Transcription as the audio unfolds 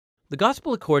The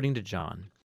Gospel according to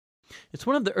John. It's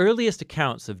one of the earliest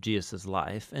accounts of Jesus'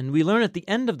 life, and we learn at the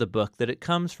end of the book that it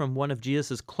comes from one of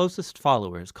Jesus' closest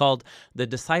followers called the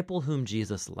disciple whom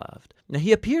Jesus loved. Now,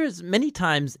 he appears many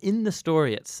times in the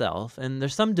story itself, and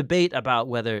there's some debate about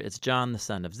whether it's John the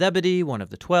son of Zebedee, one of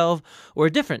the 12, or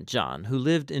a different John who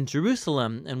lived in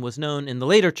Jerusalem and was known in the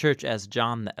later church as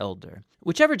John the Elder.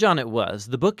 Whichever John it was,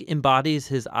 the book embodies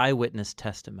his eyewitness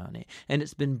testimony, and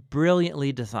it's been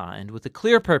brilliantly designed with a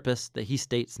clear purpose that he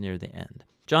states near the end.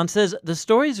 John says, "The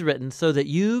story is written so that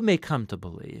you may come to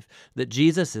believe that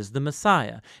Jesus is the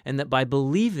Messiah, and that by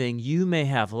believing you may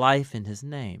have life in his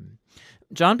name."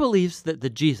 John believes that the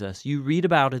Jesus you read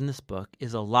about in this book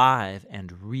is alive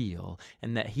and real,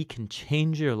 and that he can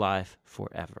change your life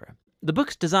forever. The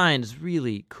book's design is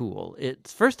really cool.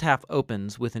 Its first half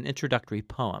opens with an introductory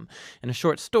poem and a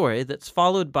short story that's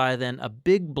followed by then a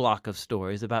big block of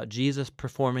stories about Jesus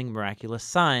performing miraculous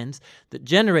signs that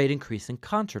generate increasing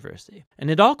controversy. And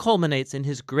it all culminates in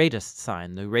his greatest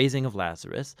sign, the raising of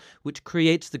Lazarus, which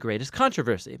creates the greatest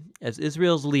controversy as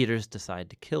Israel's leaders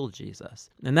decide to kill Jesus.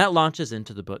 And that launches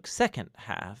into the book's second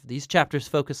half. These chapters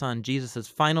focus on Jesus'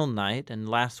 final night and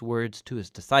last words to his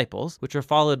disciples, which are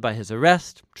followed by his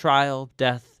arrest, trial,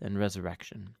 death, and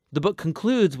resurrection. The book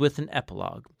concludes with an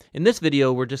epilogue. In this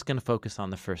video, we're just going to focus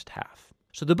on the first half.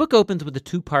 So the book opens with a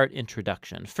two-part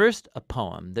introduction. First, a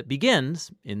poem that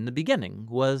begins, "In the beginning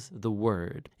was the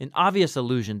Word," an obvious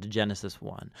allusion to Genesis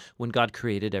 1, when God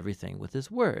created everything with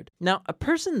his word. Now, a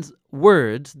person's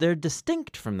words, they're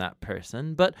distinct from that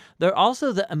person, but they're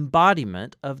also the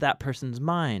embodiment of that person's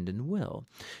mind and will.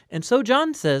 And so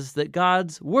John says that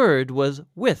God's word was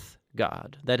with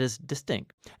God, that is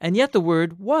distinct. And yet the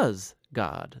Word was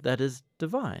God, that is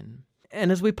divine.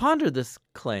 And as we ponder this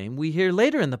claim, we hear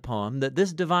later in the poem that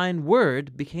this divine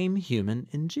Word became human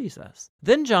in Jesus.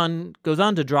 Then John goes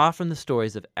on to draw from the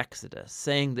stories of Exodus,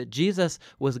 saying that Jesus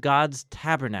was God's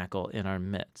tabernacle in our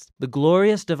midst. The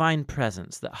glorious divine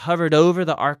presence that hovered over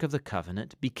the Ark of the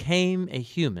Covenant became a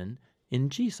human in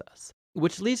Jesus.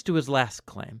 Which leads to his last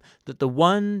claim, that the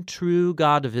one true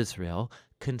God of Israel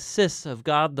consists of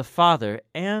God the Father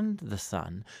and the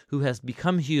Son, who has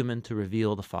become human to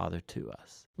reveal the Father to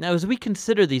us. Now, as we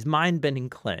consider these mind-bending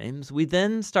claims, we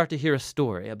then start to hear a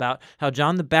story about how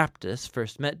John the Baptist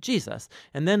first met Jesus,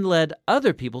 and then led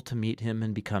other people to meet him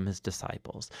and become his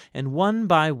disciples. And one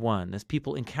by one, as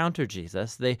people encounter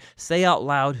Jesus, they say out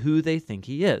loud who they think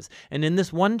he is. And in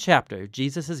this one chapter,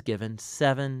 Jesus is given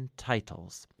 7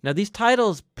 titles. Now, these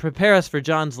titles prepare us for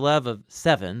John's love of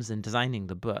sevens in designing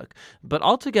the book, but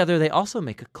altogether they also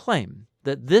make a claim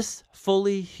that this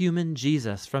fully human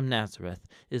Jesus from Nazareth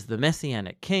is the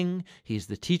Messianic King, he's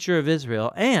the teacher of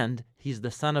Israel, and he's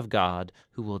the Son of God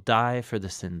who will die for the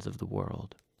sins of the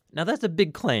world. Now that's a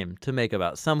big claim to make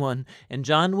about someone, and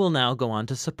John will now go on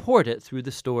to support it through the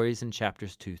stories in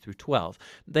chapters 2 through 12.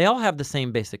 They all have the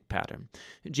same basic pattern.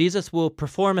 Jesus will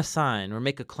perform a sign or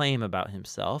make a claim about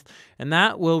himself, and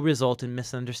that will result in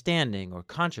misunderstanding or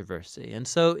controversy. And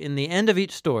so in the end of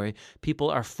each story, people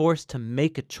are forced to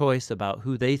make a choice about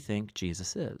who they think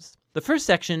Jesus is. The first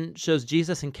section shows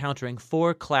Jesus encountering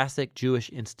 4 classic Jewish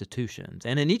institutions,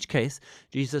 and in each case,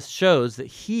 Jesus shows that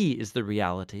he is the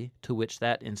reality to which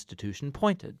that institution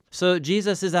pointed. So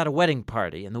Jesus is at a wedding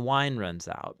party, and the wine runs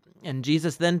out. And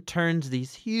Jesus then turns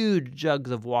these huge jugs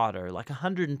of water, like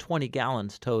 120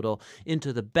 gallons total,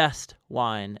 into the best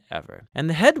wine ever. And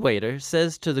the head waiter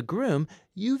says to the groom,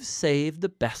 "You've saved the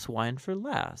best wine for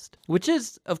last," which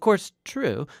is, of course,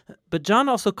 true. But John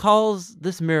also calls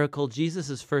this miracle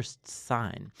Jesus' first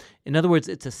sign. In other words,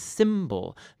 it's a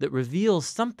symbol that reveals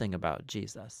something about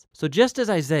Jesus. So just as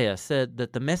Isaiah said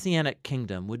that the Messianic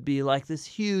kingdom would be like this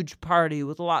huge party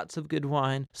with lots of good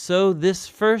wine, so this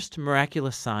first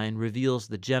miraculous sign reveals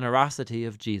the generosity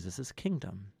of Jesus'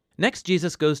 kingdom. Next,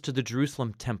 Jesus goes to the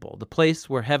Jerusalem temple, the place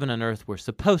where heaven and earth were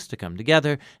supposed to come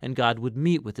together and God would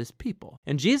meet with his people.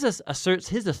 And Jesus asserts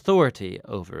his authority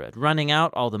over it, running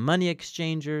out all the money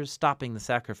exchangers, stopping the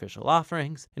sacrificial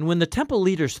offerings. And when the temple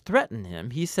leaders threaten him,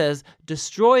 he says,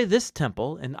 "Destroy this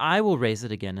temple and I will raise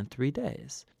it again in 3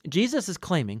 days." Jesus is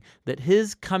claiming that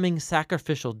his coming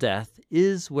sacrificial death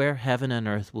is where heaven and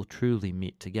earth will truly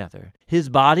meet together. His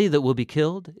body that will be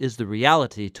killed is the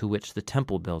reality to which the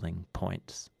temple building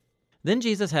points. Then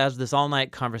Jesus has this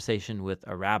all-night conversation with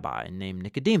a rabbi named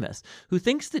Nicodemus, who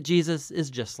thinks that Jesus is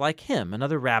just like him,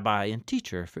 another rabbi and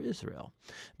teacher for Israel.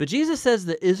 But Jesus says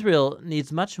that Israel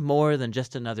needs much more than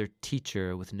just another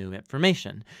teacher with new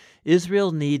information.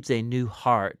 Israel needs a new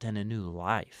heart and a new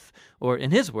life. Or in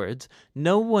his words,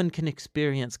 no one can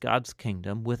experience God's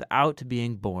kingdom without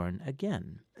being born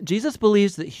again. Jesus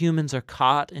believes that humans are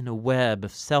caught in a web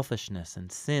of selfishness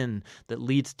and sin that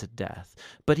leads to death.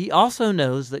 But he also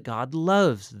knows that God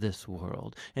loves this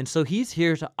world, and so he's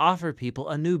here to offer people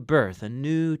a new birth, a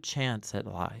new chance at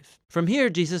life. From here,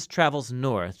 Jesus travels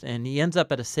north, and he ends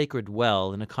up at a sacred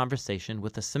well in a conversation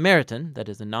with a Samaritan, that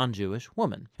is a non-Jewish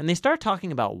woman. And they start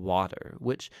talking about water,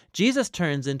 which Jesus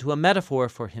turns into a metaphor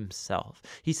for himself.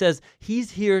 He says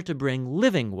he's here to bring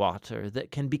living water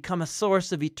that can become a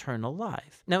source of eternal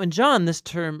life. Now, in John, this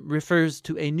term refers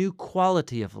to a new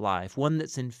quality of life, one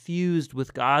that's infused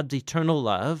with God's eternal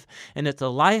love, and it's a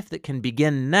life that can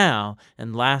begin now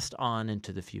and last on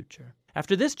into the future.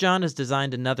 After this, John has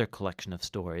designed another collection of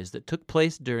stories that took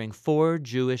place during 4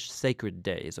 Jewish sacred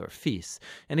days, or feasts.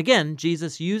 And again,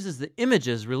 Jesus uses the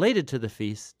images related to the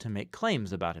feasts to make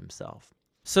claims about himself.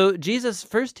 So Jesus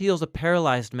first heals a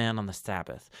paralyzed man on the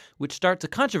Sabbath, which starts a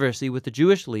controversy with the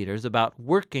Jewish leaders about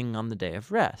working on the day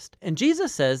of rest. And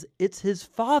Jesus says it's his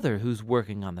Father who's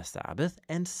working on the Sabbath,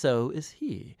 and so is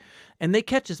he. And they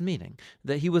catch his meaning,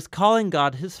 that he was calling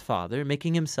God his Father,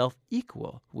 making himself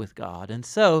equal with God, and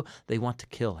so they want to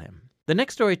kill him. The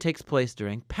next story takes place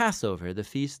during Passover, the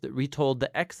feast that retold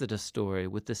the Exodus story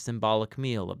with the symbolic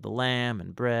meal of the lamb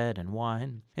and bread and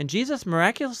wine. And Jesus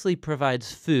miraculously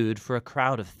provides food for a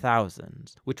crowd of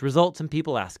thousands, which results in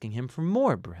people asking him for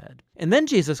more bread. And then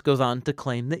Jesus goes on to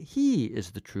claim that he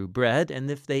is the true bread,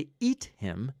 and if they eat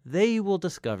him, they will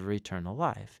discover eternal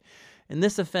life. And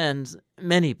this offends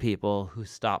many people who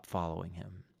stop following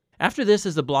him. After this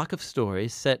is a block of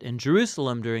stories set in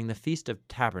Jerusalem during the Feast of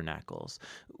Tabernacles,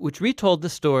 which retold the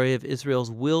story of Israel's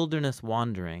wilderness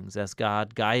wanderings as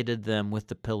God guided them with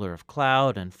the pillar of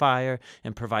cloud and fire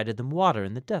and provided them water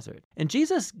in the desert. And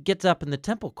Jesus gets up in the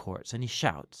temple courts and he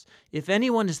shouts, "If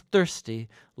anyone is thirsty,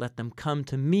 let them come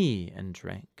to me and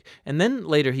drink." And then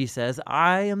later he says,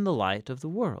 "I am the light of the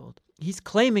world." He's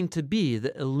claiming to be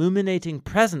the illuminating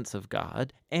presence of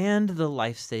God and the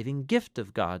life-saving gift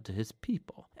of God to his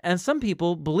people. And some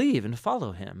people believe and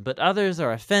follow him, but others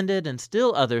are offended, and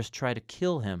still others try to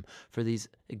kill him for these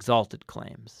exalted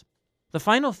claims. The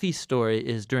final feast story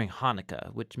is during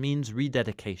Hanukkah, which means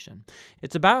rededication.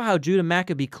 It's about how Judah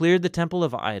Maccabee cleared the temple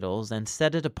of idols and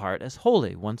set it apart as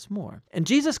holy once more. And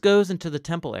Jesus goes into the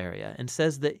temple area and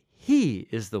says that he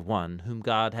is the one whom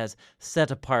God has set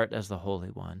apart as the Holy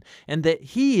One, and that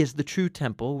he is the true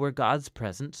temple where God's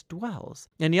presence dwells.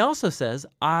 And he also says,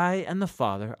 "I and the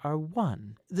Father are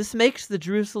one." This makes the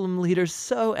Jerusalem leaders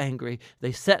so angry,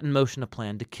 they set in motion a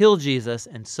plan to kill Jesus,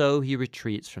 and so he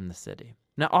retreats from the city.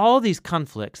 Now, all these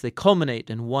conflicts, they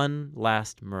culminate in one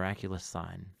last miraculous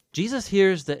sign. Jesus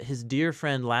hears that his dear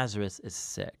friend Lazarus is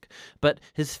sick, but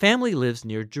his family lives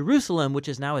near Jerusalem, which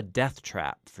is now a death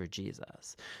trap for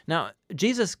Jesus. Now,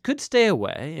 Jesus could stay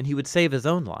away and he would save his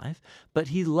own life, but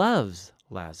he loves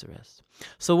Lazarus.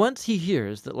 So once he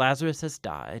hears that Lazarus has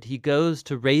died, he goes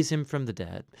to raise him from the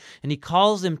dead, and he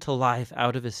calls him to life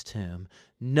out of his tomb,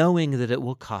 knowing that it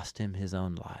will cost him his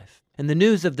own life. And the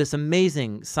news of this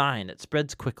amazing sign, it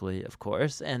spreads quickly, of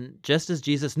course, and just as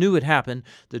Jesus knew would happen,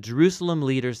 the Jerusalem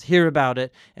leaders hear about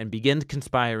it and begin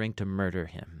conspiring to murder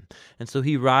him. And so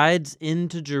he rides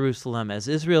into Jerusalem as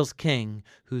Israel's king,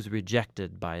 who's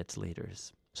rejected by its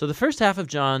leaders. So the first half of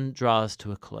John draws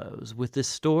to a close with this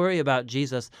story about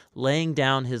Jesus laying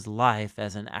down his life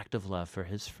as an act of love for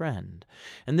his friend.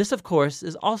 And this, of course,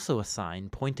 is also a sign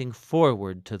pointing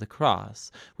forward to the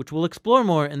cross, which we'll explore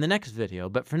more in the next video.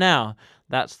 But for now,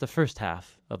 that's the first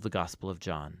half of the Gospel of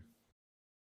John.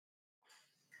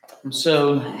 I'm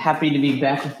so happy to be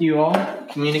back with you all,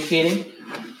 communicating.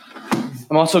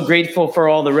 I'm also grateful for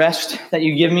all the rest that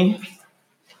you give me.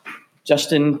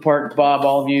 Justin, Park, Bob,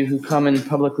 all of you who come and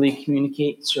publicly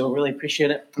communicate, so really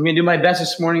appreciate it. I'm going to do my best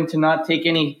this morning to not take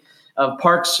any of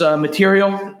Park's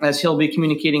material, as he'll be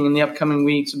communicating in the upcoming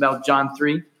weeks about John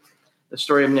 3, the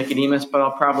story of Nicodemus, but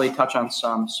I'll probably touch on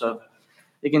some, so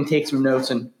you can take some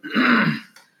notes and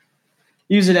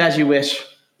use it as you wish.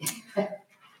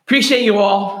 Appreciate you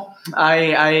all.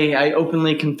 I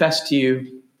openly confess to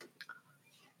you.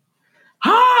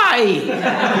 Hi!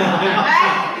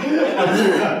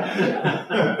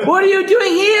 What are you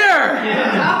doing here?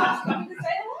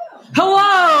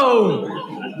 Hello!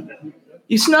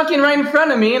 You snuck in right in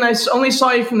front of me, and I only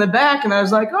saw you from the back, and I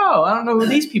was like, oh, I don't know who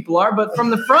these people are, but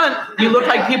from the front, you look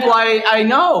like people I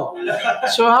know.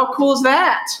 So how cool is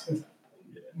that?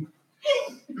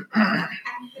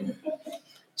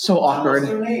 So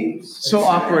awkward. So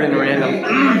awkward and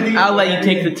random. I'll let you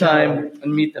take the time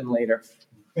and meet them later,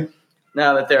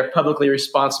 now that they're publicly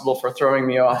responsible for throwing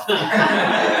me off. You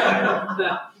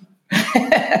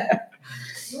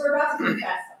were about to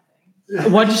confess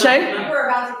What'd you say? You were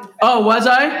about to confess. Oh, was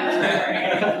I?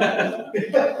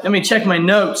 Let me check my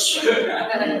notes.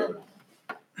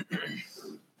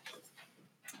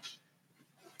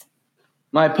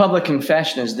 My public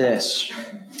confession is this.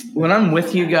 When I'm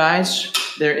with you guys,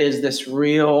 there is this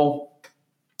real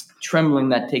trembling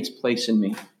that takes place in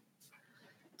me.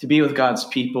 To be with God's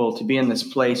people, to be in this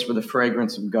place where the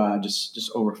fragrance of God just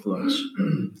overflows.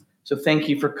 So thank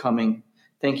you for coming.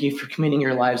 Thank you for committing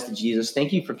your lives to Jesus.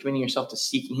 Thank you for committing yourself to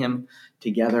seeking him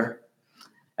together.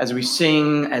 As we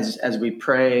sing, as we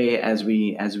pray, as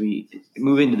we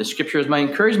move into the scriptures, my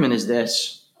encouragement is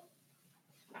this.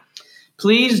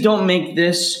 Please don't make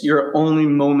this your only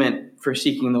moment for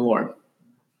seeking the Lord.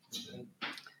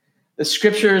 The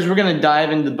scriptures, we're going to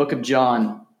dive into the book of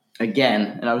John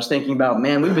again. And I was thinking about,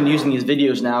 man, we've been using these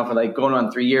videos now for like going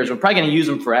on 3 years. We're probably going to use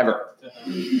them forever.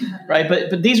 Right?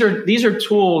 But these are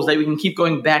tools that we can keep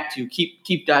going back to,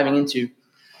 keep diving into.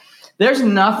 There's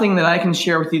nothing that I can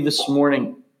share with you this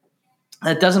morning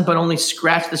that doesn't but only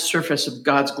scratch the surface of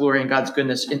God's glory and God's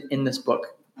goodness in this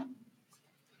book.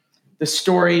 The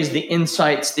stories, the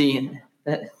insights,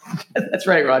 that's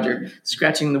right, Roger,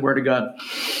 scratching the word of God.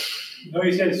 No,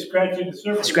 he said scratching the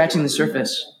surface. Scratching the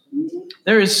surface.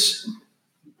 There's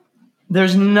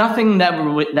nothing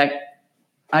that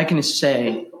I can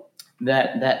say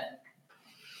that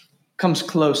comes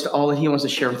close to all that he wants to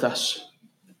share with us.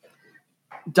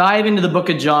 Dive into the book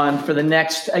of John for the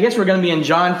next, I guess we're going to be in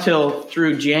John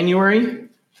through January.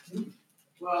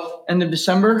 Well, end of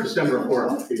December. December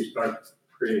 4th, we start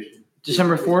creation.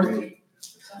 December 4th.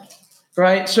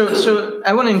 Right? So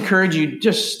I want to encourage you,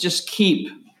 just keep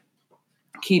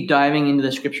diving into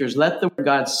the scriptures. Let the word of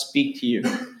God speak to you.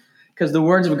 Because the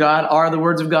words of God are the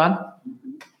words of God.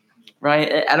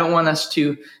 Right? I don't want us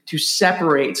to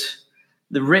separate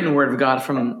the written word of God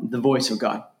from the voice of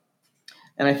God.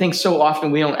 And I think so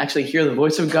often we don't actually hear the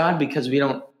voice of God because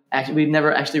we've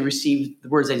never actually received the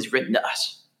words that he's written to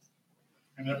us.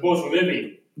 And they're both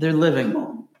living. They're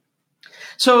living.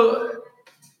 So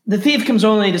the thief comes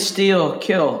only to steal,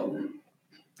 kill,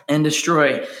 and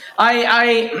destroy.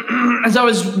 I as I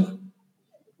was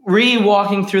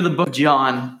re-walking through the book of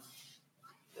John,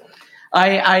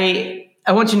 I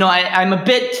want you to know I'm a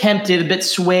bit tempted, a bit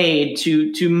swayed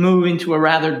to move into a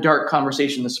rather dark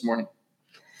conversation this morning.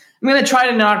 I'm going to try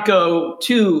to not go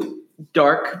too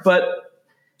dark, but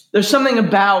there's something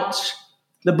about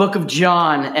the book of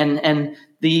John and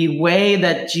the way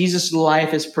that Jesus'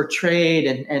 life is portrayed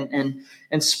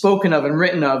and spoken of and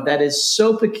written of that is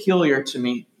so peculiar to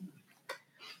me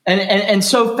and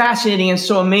so fascinating and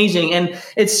so amazing. And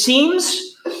it seems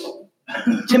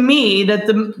to me that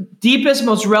the deepest,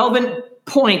 most relevant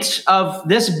point of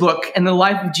this book and the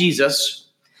life of Jesus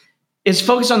is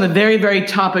focused on the very, very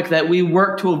topic that we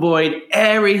work to avoid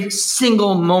every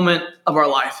single moment of our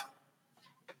life.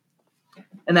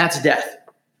 And that's death.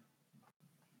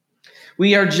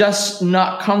 We are just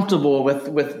not comfortable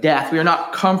with death. We are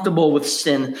not comfortable with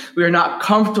sin. We are not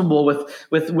comfortable with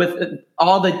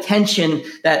all the tension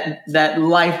that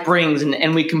life brings.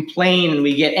 And we complain and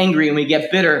we get angry and we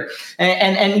get bitter.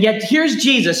 And yet here's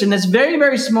Jesus in this very,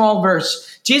 very small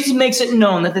verse. Jesus makes it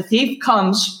known that the thief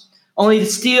comes only to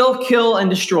steal, kill, and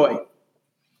destroy.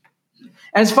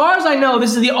 As far as I know,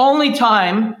 this is the only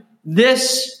time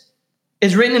this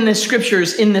is written in the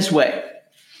scriptures in this way.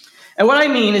 And what I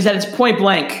mean is that it's point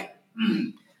blank.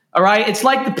 All right? It's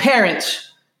like the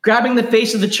parent grabbing the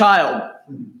face of the child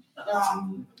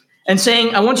and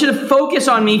saying, I want you to focus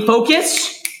on me.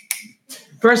 Focus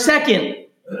for a second.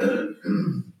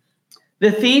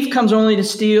 The thief comes only to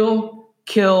steal,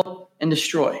 kill, and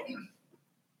destroy.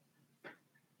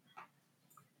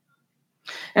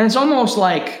 And it's almost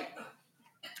like,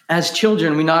 as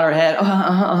children, we nod our head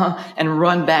and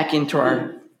run back into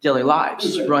our daily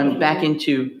lives, run back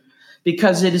into,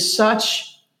 because it is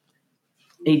such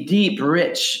a deep,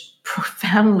 rich,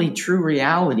 profoundly true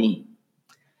reality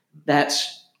that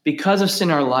because of sin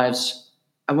in our lives,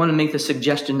 I want to make the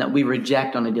suggestion that we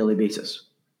reject on a daily basis.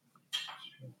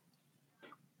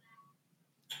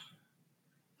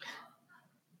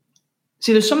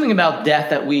 See, there's something about death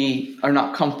that we are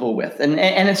not comfortable with. And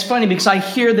it's funny because I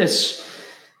hear this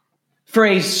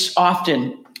phrase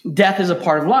often, death is a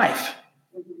part of life.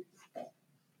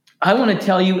 I want to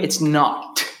tell you it's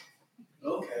not.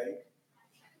 Okay.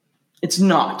 It's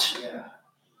not. Yeah.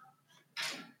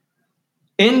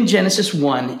 In Genesis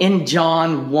 1, in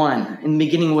John 1, in the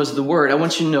beginning was the Word. I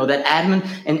want you to know that Adam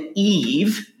and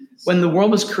Eve, when the world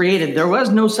was created, there was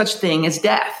no such thing as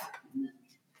death.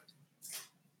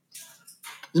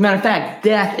 As a matter of fact,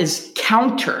 death is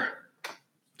counter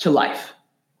to life.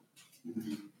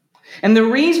 And the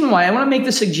reason why, I want to make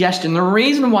the suggestion, the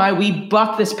reason why we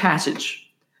buck this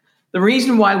passage, the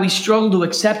reason why we struggle to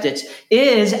accept it,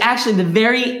 is actually the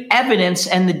very evidence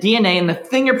and the DNA and the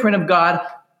fingerprint of God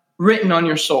written on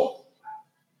your soul.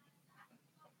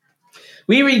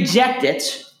 We reject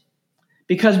it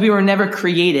because we were never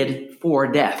created for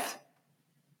death.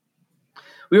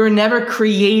 We were never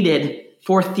created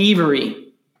for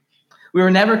thievery. We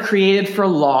were never created for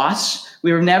loss.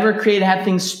 We were never created to have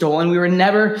things stolen. We were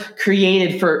never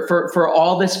created for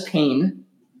all this pain.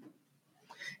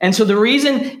 And so the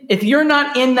reason, if you're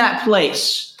not in that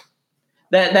place,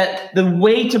 that the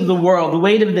weight of the world, the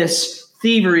weight of this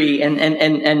thievery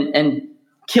and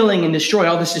killing and destroy,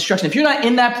 all this destruction, if you're not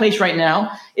in that place right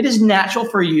now, it is natural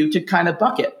for you to kind of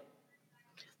buck it,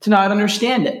 to not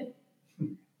understand it.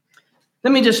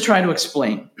 Let me just try to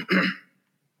explain.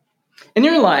 In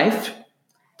your life,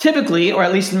 typically, or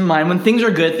at least in mine, when things are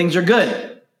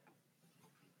good.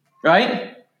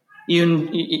 Right?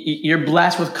 You're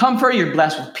blessed with comfort. You're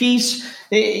blessed with peace.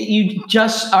 You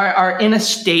just are in a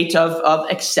state of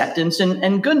acceptance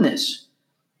and goodness.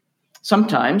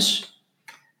 Sometimes,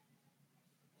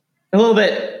 a little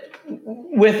bit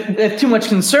with too much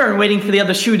concern, waiting for the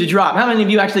other shoe to drop. How many of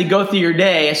you actually go through your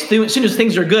day, as soon as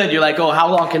things are good, you're like, oh, how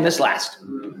long can this last?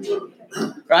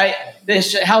 Right?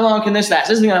 How long can this last?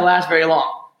 This isn't going to last very long.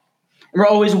 And we're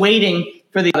always waiting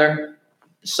for the other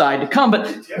side to come. But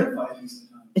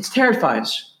it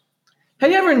terrifies.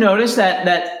 Have you ever noticed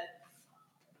that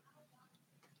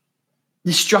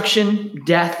destruction,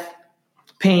 death,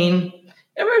 pain,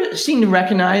 ever seem to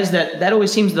recognize that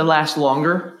always seems to last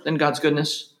longer than God's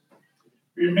goodness?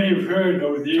 You may have heard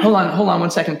over the years. Hold on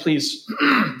 1 second, please.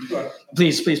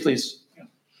 Please.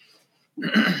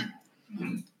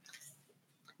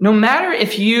 No matter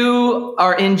if you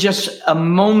are in just a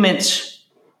moment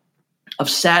of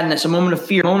sadness, a moment of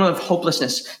fear, a moment of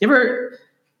hopelessness, you ever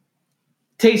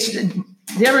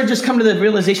just come to the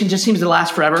realization it just seems to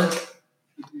last forever?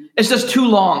 It's just too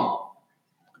long,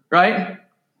 right?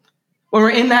 When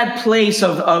we're in that place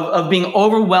of being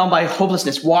overwhelmed by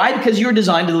hopelessness. Why? Because you're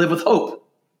designed to live with hope.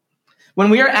 When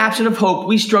we are absent of hope,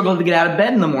 we struggle to get out of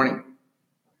bed in the morning.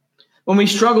 When we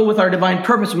struggle with our divine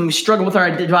purpose, when we struggle with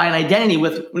our divine identity,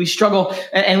 when we struggle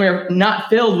and we're not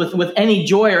filled with any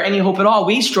joy or any hope at all,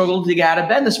 we struggle to get out of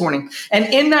bed this morning. And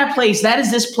in that place, that is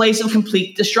this place of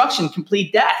complete destruction,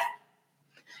 complete death.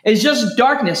 It's just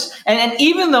darkness. And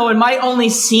even though it might only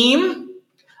seem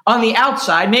on the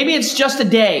outside, maybe it's just a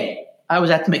day. I was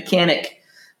at the mechanic.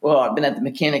 Well, I've been at the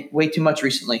mechanic way too much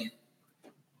recently.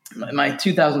 My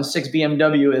 2006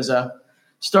 BMW is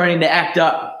starting to act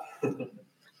up.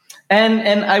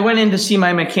 And I went in to see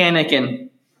my mechanic, and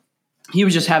he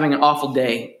was just having an awful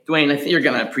day. Dwayne, I think you're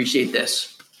going to appreciate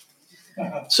this.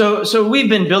 So we've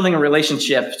been building a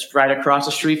relationship right across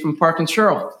the street from Park and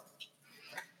Churl.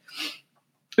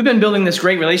 We've been building this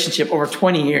great relationship over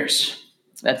 20 years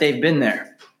that they've been there.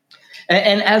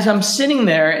 And as I'm sitting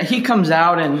there, he comes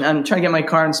out, and I'm trying to get my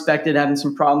car inspected, having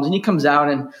some problems. And he comes out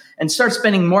and starts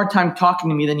spending more time talking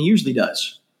to me than he usually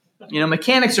does. You know,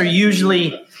 mechanics are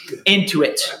usually into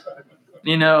it,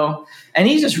 you know. And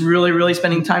he's just really, really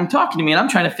spending time talking to me. And I'm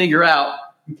trying to figure out,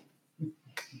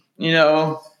 you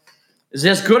know, is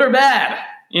this good or bad?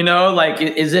 You know, like,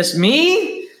 is this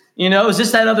me? You know, is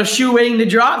this that other shoe waiting to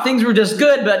drop? Things were just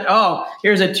good, but, oh,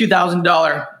 here's a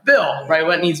 $2,000 bill, right?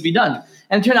 What needs to be done?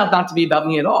 And it turned out not to be about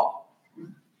me at all.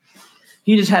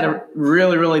 He just had a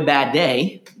really, really bad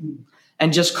day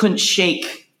and just couldn't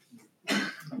shake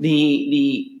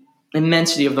the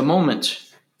immensity of the moment.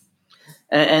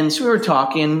 And so we were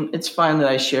talking. It's fine that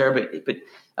I share, but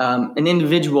an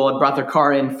individual had brought their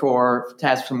car in to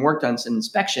have some work done, some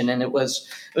inspection, and it was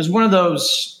one of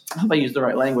those. I hope I used the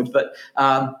right language, but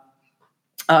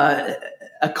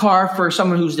a car for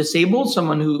someone who's disabled,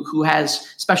 someone who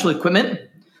has special equipment.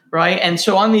 Right. And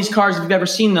so on these cars, if you've ever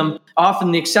seen them,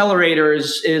 often the accelerator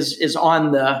is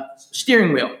on the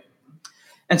steering wheel.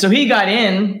 And so he got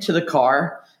into the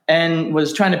car and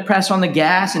was trying to press on the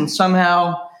gas, and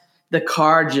somehow the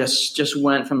car just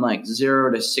went from like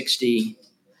 0 to 60,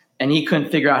 and he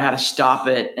couldn't figure out how to stop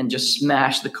it and just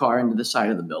smashed the car into the side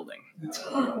of the building.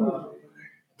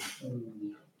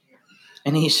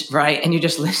 And he's right. And you're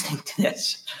just listening to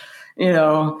this. You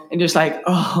know, and just like,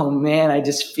 oh, man, I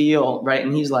just feel, right?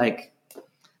 And he's like,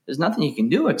 there's nothing you can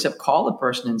do except call the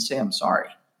person and say, I'm sorry.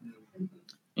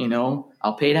 You know,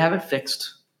 I'll pay to have it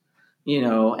fixed, you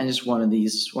know, and just one of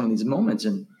these moments.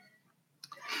 And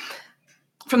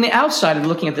from the outside of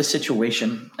looking at this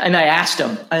situation, and I asked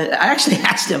him, I actually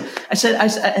asked him, I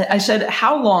said,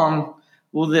 how long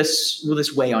will this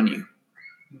weigh on you?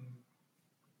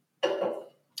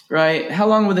 right? How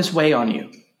long will this weigh on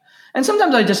you? And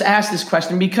sometimes I just ask this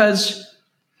question because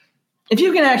if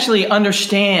you can actually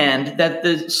understand that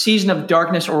the season of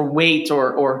darkness or weight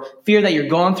or fear that you're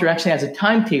going through actually has a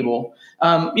timetable,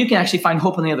 you can actually find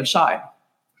hope on the other side.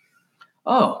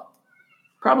 Oh,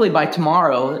 probably by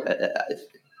tomorrow,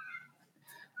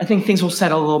 I think things will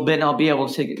settle a little bit and I'll be able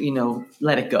to,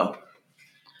 let it go.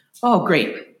 Oh,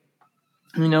 great.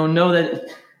 Know that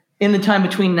in the time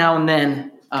between now and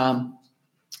then,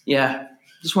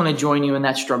 just want to join you in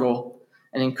that struggle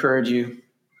and encourage you.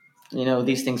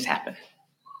 These things happen,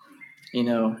 but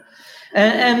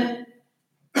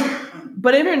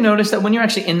have you ever noticed that when you're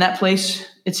actually in that place,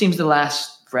 it seems to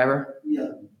last forever?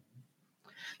 Yeah.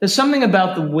 There's something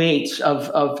about the weight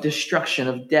of destruction,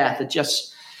 of death, that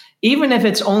just, even if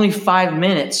it's only 5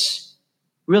 minutes,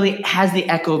 really has the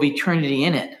echo of eternity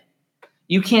in it.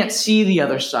 You can't see the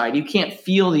other side. You can't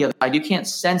feel the other side. You can't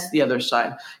sense the other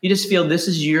side. You just feel this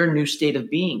is your new state of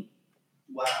being.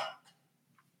 Wow.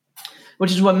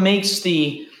 Which is what makes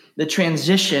the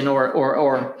transition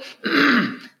or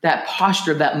that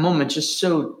posture of that moment just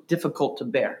so difficult to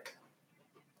bear.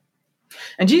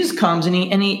 And Jesus comes and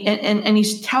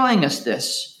he's telling us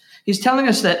this. He's telling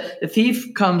us that the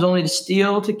thief comes only to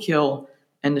steal, to kill,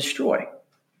 and destroy.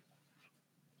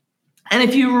 And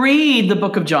if you read the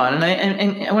book of John,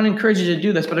 and I want to encourage you to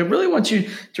do this, but I really want you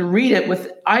to read it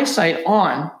with eyesight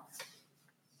on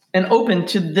and open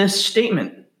to this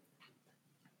statement.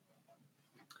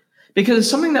 Because it's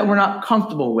something that we're not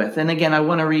comfortable with. And again, I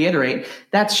want to reiterate,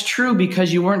 that's true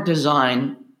because you weren't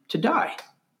designed to die.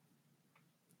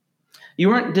 You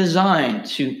weren't designed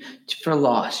for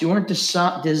loss. You weren't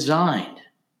designed.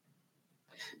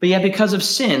 But yet because of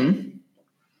sin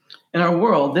in our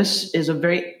world, this is a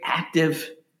very active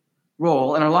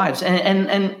role in our lives.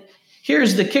 And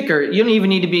here's the kicker. You don't even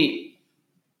need to be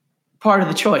part of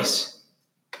the choice.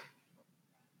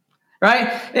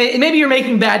 Right? Maybe you're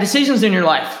making bad decisions in your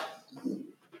life.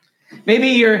 Maybe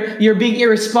you're being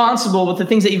irresponsible with the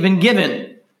things that you've been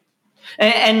given.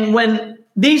 And when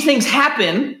these things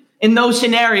happen in those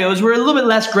scenarios, we're a little bit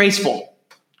less graceful,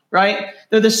 right?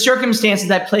 They're the circumstances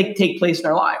that take place in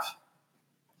our life.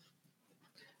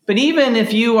 But even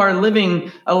if you are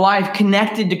living a life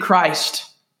connected to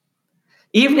Christ,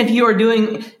 even if you are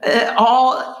doing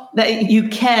all that you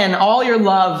can, all your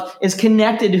love is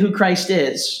connected to who Christ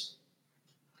is,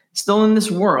 still in this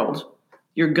world,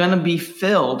 you're going to be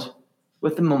filled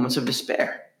with the moments of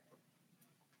despair.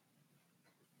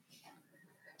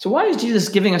 So why is Jesus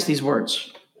giving us these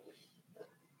words?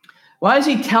 Why is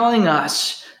he telling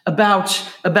us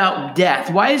about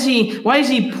death? Why is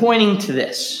he pointing to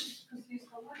this?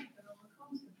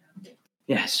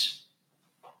 Yes.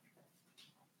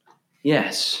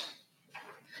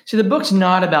 See, the book's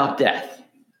not about death.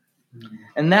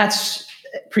 And that's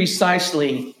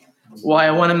precisely why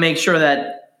I want to make sure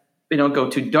that we don't go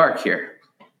too dark here.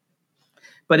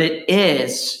 But it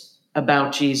is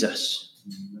about Jesus.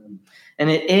 And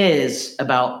it is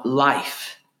about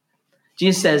life.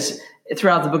 Jesus says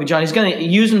throughout the book of John, he's going to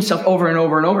use himself over and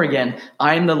over and over again.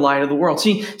 I am the light of the world.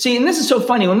 See, and this is so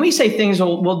funny. When we say things,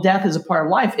 well, death is a part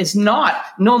of life, it's not.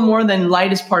 No more than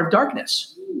light is part of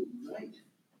darkness.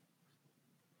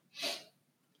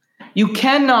 You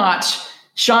cannot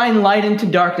shine light into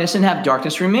darkness and have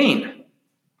darkness remain.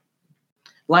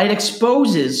 Light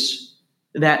exposes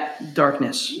that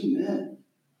darkness. Amen.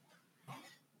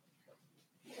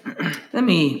 Let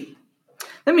me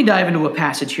dive into a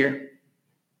passage here.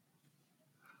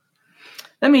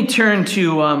 Let me turn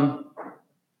to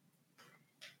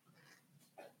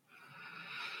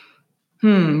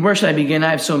where should I begin? I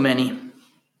have so many.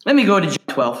 Let me go to John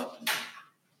 12.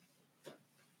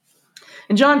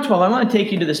 In John 12, I want to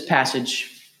take you to this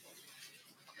passage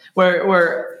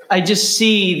where I just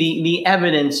see the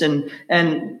evidence and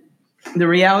the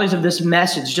realities of this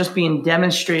message just being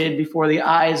demonstrated before the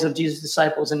eyes of Jesus'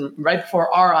 disciples and right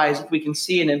before our eyes, if we can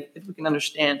see it and if we can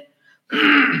understand.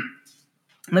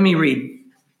 Let me read.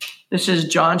 This is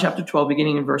John chapter 12,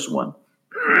 beginning in verse 1.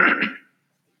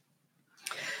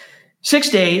 6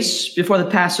 days before the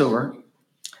Passover,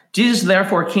 Jesus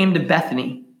therefore came to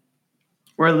Bethany,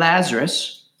 where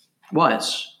Lazarus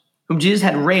was, whom Jesus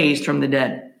had raised from the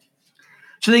dead.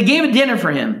 So they gave a dinner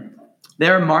for him.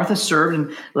 There Martha served,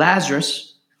 and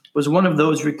Lazarus was one of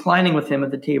those reclining with him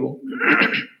at the table.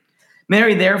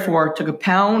 Mary therefore took a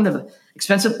pound of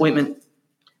expensive ointment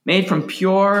made from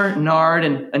pure nard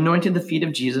and anointed the feet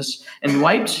of Jesus and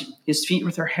wiped his feet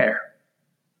with her hair.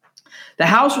 The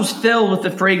house was filled with the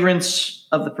fragrance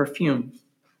of the perfume.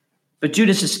 But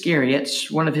Judas Iscariot,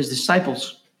 one of his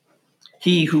disciples,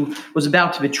 he who was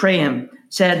about to betray him,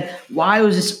 said, "Why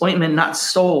was this ointment not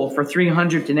sold for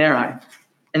 300 denarii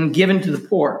and given to the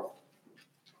poor?"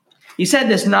 He said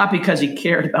this not because he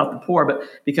cared about the poor, but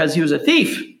because he was a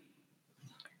thief.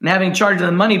 And having charge of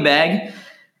the money bag,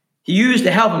 he used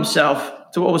to help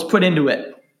himself to what was put into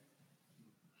it.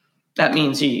 That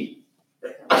means he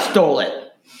stole it.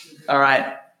 All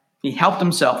right. He helped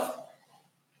himself.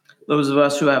 Those of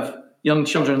us who have young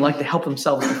children like to help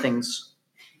themselves to things.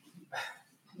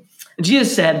 And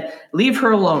Jesus said, "Leave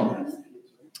her alone,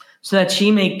 so that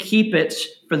she may keep it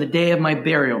for the day of my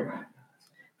burial.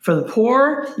 For the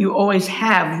poor you always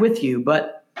have with you,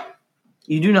 but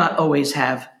you do not always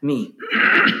have me."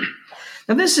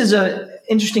 Now, this is an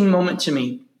interesting moment to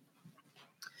me.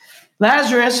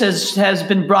 Lazarus has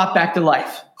been brought back to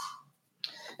life.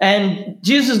 And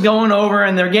Jesus is going over,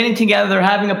 and they're getting together. They're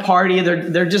having a party.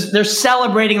 They're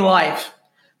celebrating life.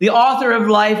 The author of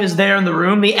life is there in the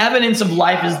room. The evidence of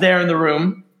life is there in the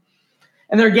room.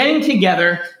 And they're getting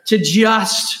together to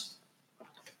just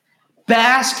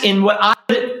bask in what I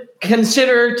would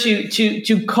consider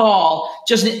to call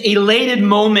just an elated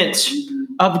moment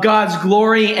of God's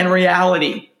glory and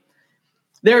reality.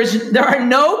 There are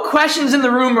no questions in the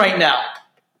room right now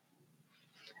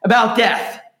about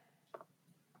death.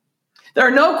 There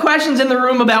are no questions in the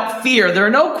room about fear. There are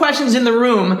no questions in the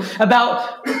room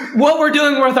about what we're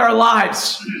doing with our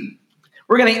lives.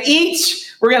 We're going to eat.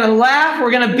 We're going to laugh.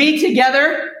 We're going to be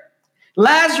together.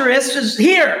 Lazarus is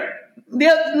here.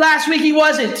 Last week he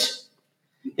wasn't.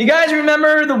 You guys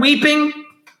remember the weeping?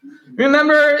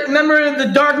 Remember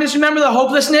the darkness? Remember the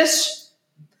hopelessness?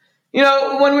 You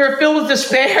know, when we were filled with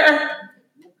despair?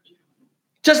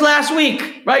 Just last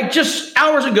week, right? Just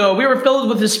hours ago, we were filled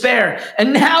with despair.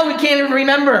 And now we can't even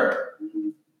remember.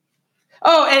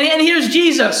 Oh, and here's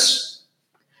Jesus,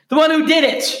 the one who did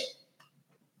it.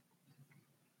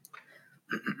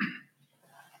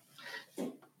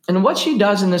 And what she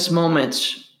does in this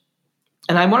moment,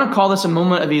 and I want to call this a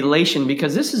moment of elation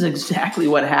because this is exactly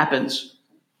what happens.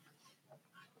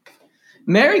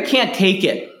 Mary can't take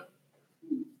it.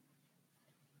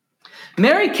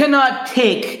 Mary cannot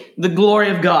take the glory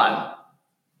of God.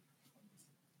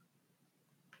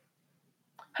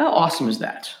 How awesome is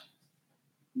that?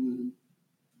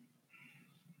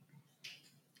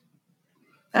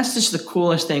 That's just the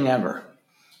coolest thing ever.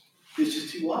 It's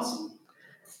just too awesome.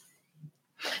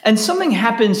 And something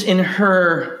happens in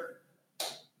her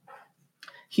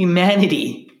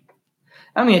humanity.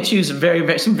 I'm going to choose some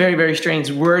very, very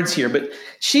strange words here, but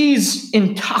she's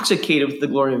intoxicated with the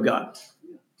glory of God.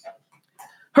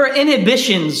 Her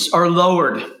inhibitions are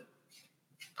lowered.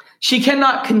 She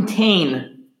cannot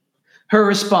contain her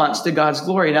response to God's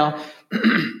glory. Now,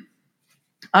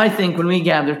 I think when we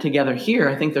gather together here,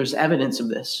 I think there's evidence of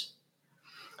this.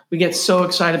 We get so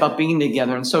excited about being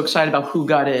together and so excited about who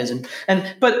God is.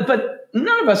 But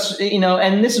none of us,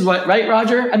 and this is what, right,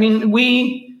 Roger? I mean,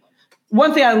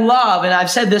 one thing I love, and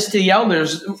I've said this to the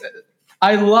elders,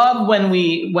 I love when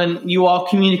you all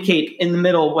communicate in the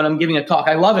middle when I'm giving a talk.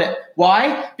 I love it.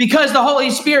 Why? Because the Holy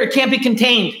Spirit can't be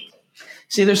contained.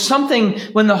 See, there's something,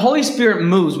 when the Holy Spirit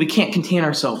moves, we can't contain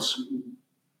ourselves.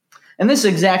 And this is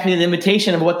exactly the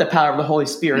invitation of what the power of the Holy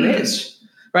Spirit is,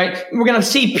 right? We're going to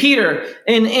see Peter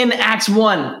in Acts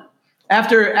 1.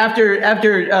 After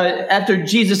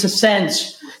Jesus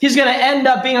ascends, he's going to end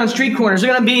up being on street corners.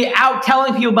 They're going to be out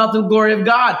telling people about the glory of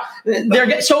God.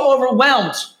 They're so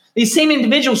overwhelmed. These same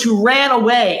individuals who ran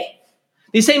away,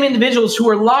 these same individuals who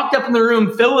were locked up in the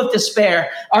room filled with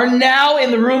despair, are now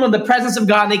in the room of the presence of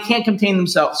God, and they can't contain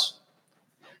themselves.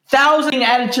 Thousands being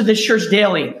added to this church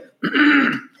daily.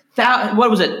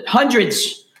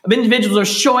 Hundreds of individuals are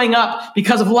showing up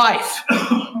because of life.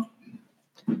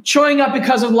 Showing up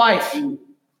because of life.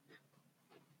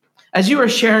 As you were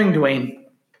sharing, Dwayne,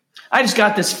 I just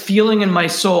got this feeling in my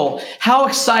soul how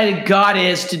excited God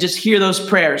is to just hear those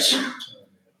prayers.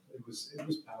 It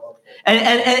was powerful.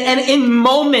 And in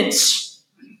moments,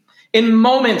 in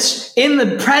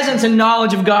the presence and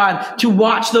knowledge of God, to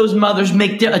watch those mothers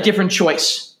make a different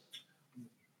choice.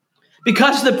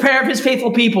 Because of the prayer of his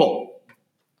faithful people,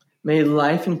 may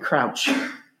life encroach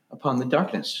upon the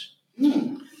darkness.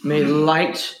 May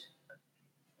life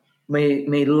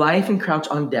encroach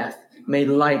on death. May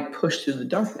light push through the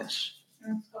darkness.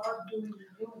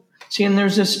 See, and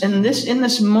there's in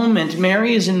this moment,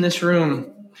 Mary is in this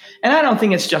room, and I don't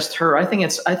think it's just her. I think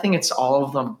it's all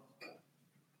of them.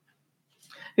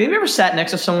 Have you ever sat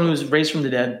next to someone who's raised from the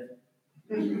dead?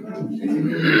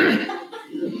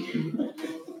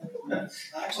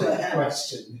 Actually, I have a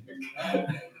question.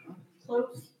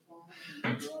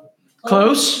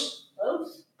 Close?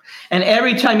 And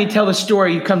every time you tell the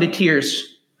story, you come to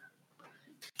tears.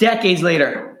 Decades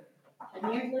later.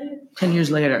 10 years later? 10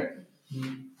 years later.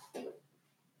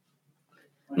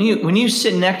 When you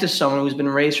sit next to someone who's been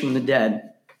raised from the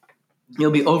dead, you'll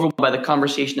be overwhelmed by the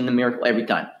conversation and the miracle every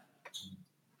time.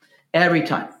 Every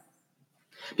time.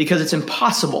 Because it's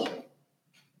impossible.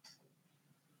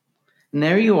 And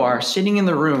there you are, sitting in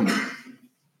the room,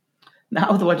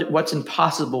 not with what's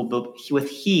impossible, but with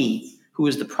He who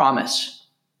is the promise.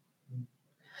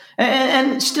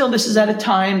 And still, this is at a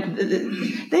time,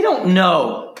 they don't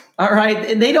know, all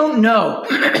right? They don't know.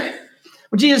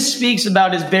 When Jesus speaks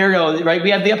about his burial, right, we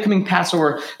have the upcoming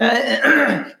Passover.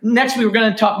 Next week, we're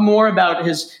going to talk more about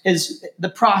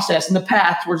the process and the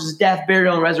path towards his death,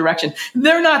 burial, and resurrection.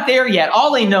 They're not there yet.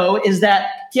 All they know is that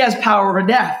he has power over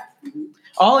death.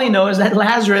 All they know is that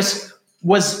Lazarus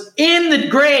was in the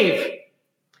grave,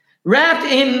 wrapped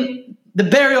in the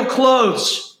burial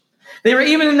clothes. They were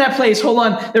even in that place. Hold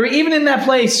on. They were even in that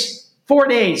place 4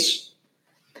 days.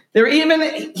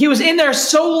 He was in there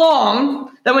so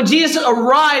long that when Jesus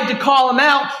arrived to call him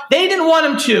out, they didn't want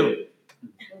him to.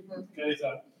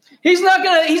 He's not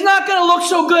gonna look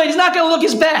so good. He's not gonna look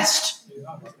his best.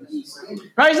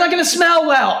 Right? He's not gonna smell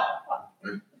well.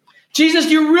 Jesus,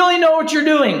 do you really know what you're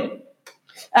doing?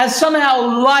 As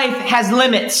somehow life has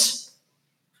limits.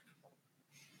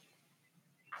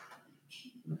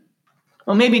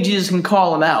 Well, maybe Jesus can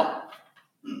call him out.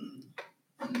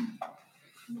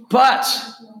 But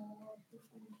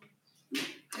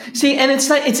see, and it's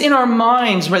in our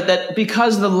minds, right, that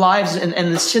because of the lives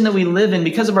and the sin that we live in,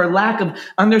 because of our lack of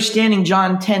understanding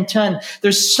John 10:10,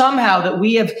 there's somehow that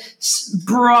we have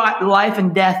brought life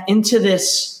and death into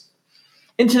this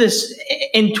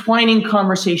entwining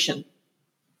conversation.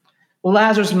 Well,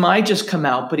 Lazarus might just come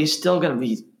out, but he's still going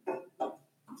to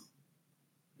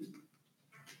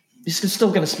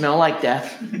smell like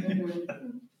death.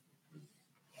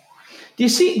 Do you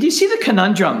see the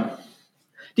conundrum? Do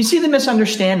you see the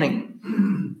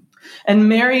misunderstanding? And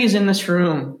Mary is in this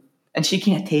room, and she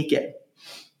can't take it.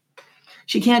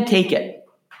 She can't take it.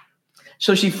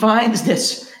 So she finds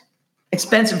this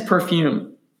expensive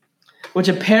perfume, which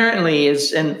apparently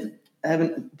is, and I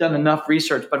haven't done enough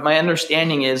research, but my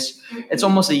understanding is it's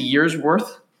almost a year's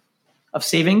worth of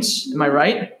savings. Am I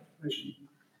right?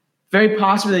 Very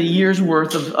possibly a year's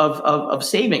worth of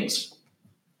savings.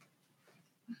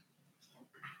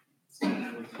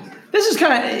 This is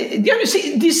kind of, do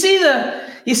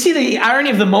you see the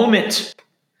irony of the moment?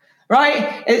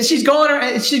 Right? And she's rolling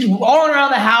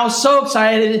around the house, so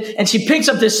excited, and she picks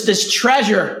up this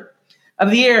treasure of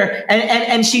the air,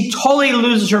 and she totally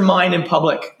loses her mind in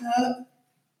public.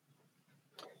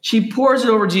 She pours it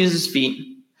over Jesus'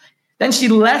 feet. Then she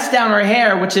lets down her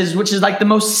hair, which is like the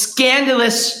most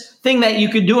scandalous thing that you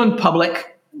could do in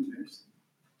public.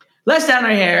 Lets down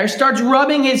her hair, starts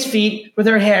rubbing his feet with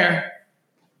her hair,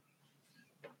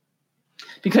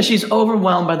 because she's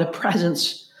overwhelmed by the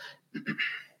presence.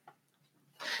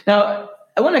 Now,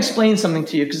 I want to explain something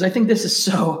to you because I think this is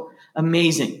so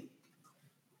amazing.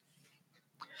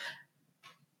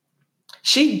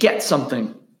 She gets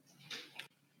something.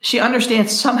 She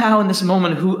understands somehow in this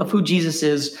moment of who Jesus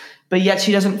is, but yet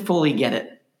she doesn't fully get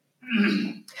it.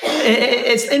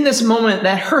 It's in this moment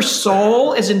that her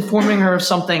soul is informing her of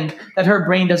something that her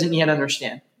brain doesn't yet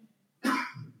understand.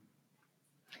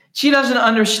 She doesn't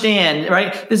understand,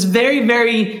 right? This very,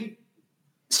 very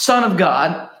Son of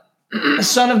God,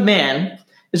 Son of Man,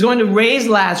 is going to raise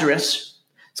Lazarus.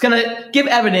 It's going to give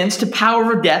evidence to power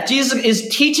over death. Jesus is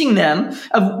teaching them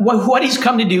of what he's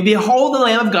come to do. Behold the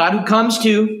Lamb of God who comes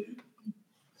to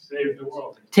save the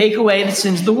world. Take away the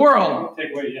sins of the world.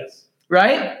 Take away, yes.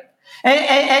 Right?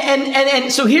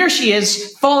 And so here she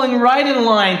is, falling right in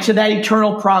line to that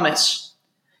eternal promise.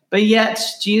 But yet,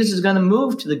 Jesus is going to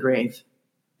move to the grave.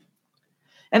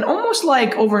 And almost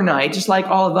like overnight, just like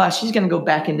all of us, she's going to go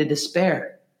back into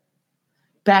despair,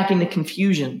 back into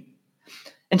confusion.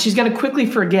 And she's going to quickly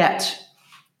forget.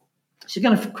 She's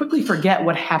going to quickly forget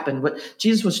what happened, what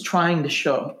Jesus was trying to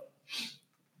show.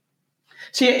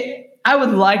 See, I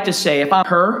would like to say, if I'm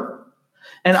her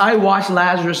and I watch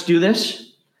Lazarus do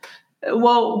this,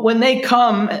 well, when they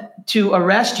come to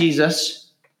arrest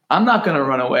Jesus, I'm not going to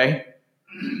run away.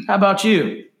 How about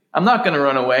you? I'm not going to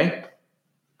run away.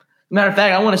 Matter of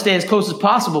fact, I want to stay as close as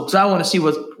possible because I want to see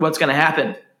what's going to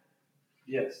happen.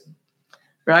 Yes.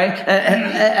 Right?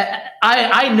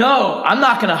 I know I'm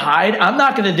not going to hide. I'm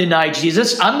not going to deny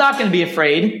Jesus. I'm not going to be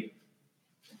afraid.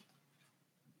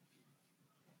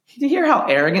 Do you hear how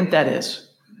arrogant that is?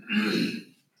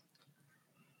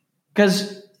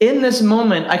 Because in this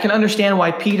moment, I can understand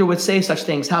why Peter would say such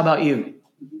things. How about you?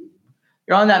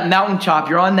 You're on that mountaintop.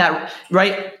 You're on that,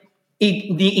 right?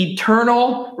 the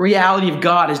eternal reality of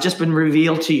God has just been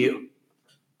revealed to you.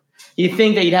 You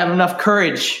think that you'd have enough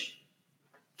courage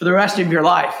for the rest of your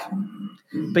life,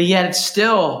 but yet it's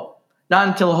still not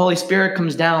until the Holy Spirit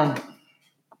comes down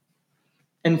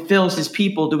and fills his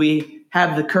people do we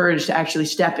have the courage to actually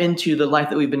step into the life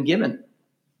that we've been given.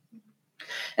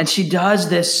 And she does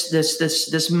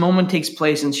this moment takes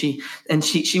place, and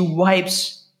she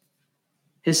wipes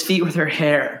his feet with her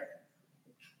hair.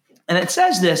 And it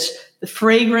says this, the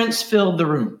fragrance filled the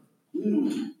room.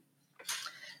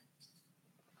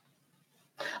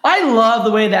 I love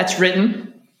the way that's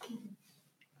written.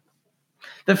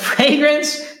 The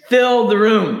fragrance filled the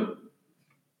room.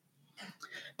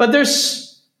 But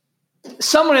there's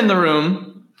someone in the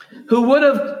room who would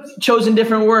have chosen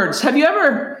different words.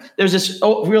 There's this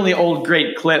really old,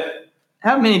 great clip.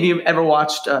 How many of you have ever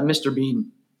watched Mr.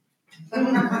 Bean?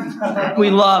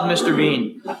 We love Mr.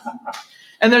 Bean.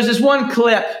 And there's this one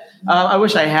clip. I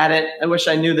wish I had it. I wish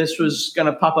I knew this was going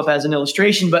to pop up as an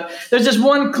illustration. But there's this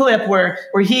one clip where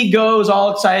he goes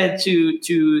all excited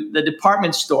to the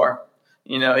department store.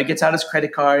 You know, he gets out his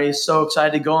credit card. He's so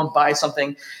excited to go and buy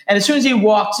something. And as soon as he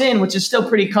walks in, which is still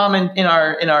pretty common in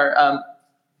our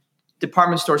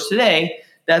department stores today,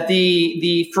 that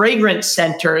the fragrance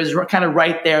center is kind of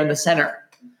right there in the center,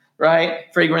 right?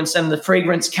 Fragrance and the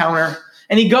fragrance counter.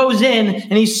 And he goes in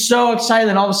and he's so excited,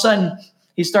 and all of a sudden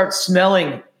he starts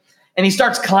smelling and he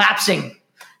starts collapsing,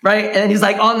 right? And he's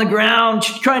like on the ground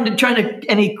trying to,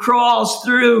 and he crawls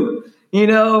through, you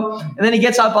know, and then he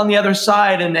gets up on the other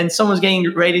side, and someone's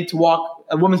getting ready to walk,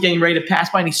 a woman's getting ready to pass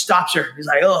by, and he stops her. He's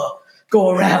like, oh,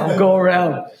 go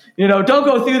around, you know, don't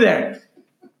go through there.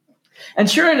 And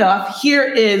sure enough, here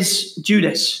is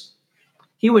Judas.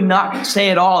 He would not say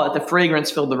at all that the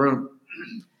fragrance filled the room.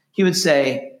 He would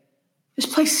say, this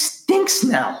place stinks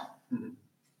now.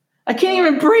 I can't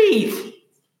even breathe.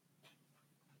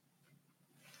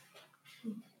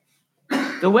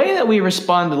 The way that we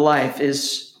respond to life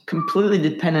is completely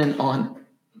dependent on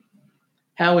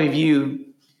how we view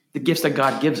the gifts that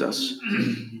God gives us.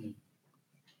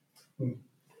 When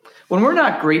we're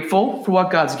not grateful for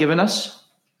what God's given us,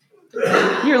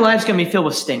 your life's going to be filled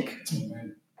with stink.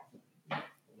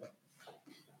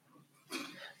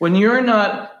 When you're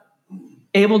not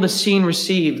able to see and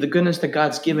receive the goodness that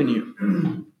God's given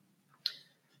you,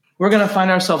 we're going to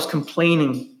find ourselves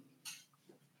complaining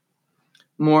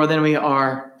more than we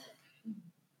are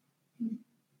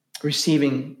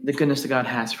receiving the goodness that God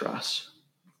has for us.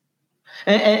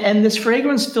 And this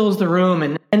fragrance fills the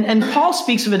room. And Paul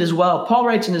speaks of it as well. Paul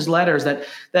writes in his letters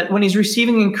that when he's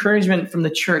receiving encouragement from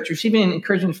the church, receiving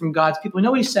encouragement from God's people, you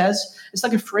know what he says? It's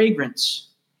like a fragrance.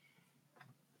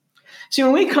 See,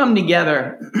 when we come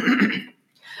together,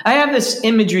 I have this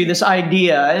imagery, this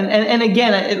idea, and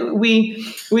again, we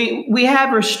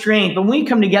have restraint, but when we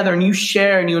come together and you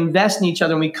share and you invest in each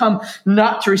other, and we come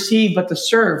not to receive but to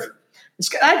serve.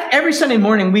 It's like every Sunday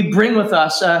morning we bring with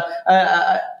us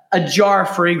a jar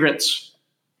of fragrance.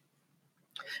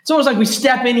 It's almost like we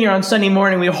step in here on Sunday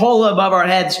morning, we hold it above our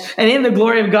heads, and in the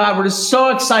glory of God, we're just so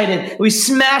excited. We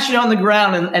smash it on the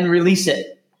ground and release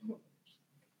it.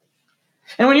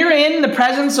 And when you're in the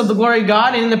presence of the glory of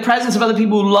God and in the presence of other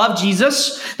people who love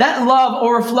Jesus, that love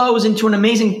overflows into an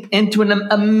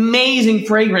amazing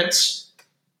fragrance.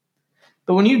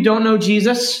 But when you don't know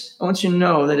Jesus, I want you to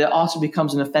know that it also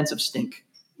becomes an offensive stink.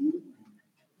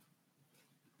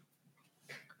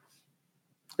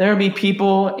 There will be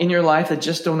people in your life that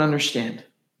just don't understand.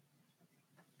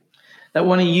 That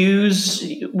want you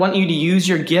to use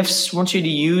your gifts, want you to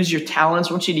use your talents,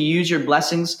 want you to use your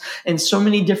blessings in so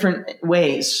many different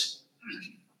ways.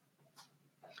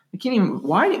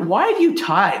 Why do you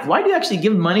tithe? Why do you actually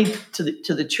give money to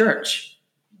the church?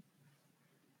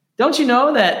 Don't you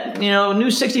know that, new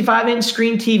 65-inch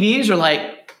screen TVs are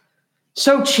like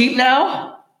so cheap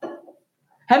now?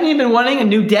 Haven't you been wanting a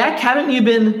new deck? Haven't you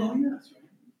been...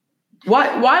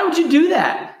 Why would you do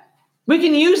that? We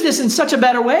can use this in such a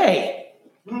better way.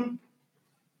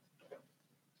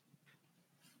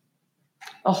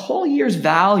 A whole year's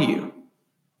value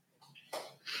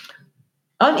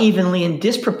unevenly and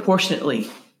disproportionately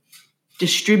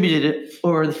distributed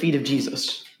over the feet of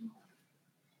Jesus.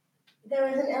 There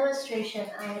was an illustration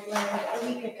I had learned a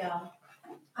week ago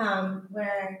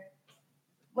where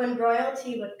when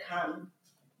royalty would come,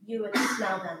 you would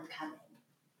smell them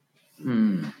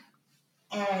coming.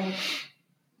 And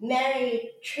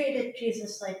Mary treated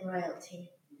Jesus like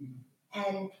royalty.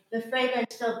 And the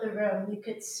fragrance filled the room. You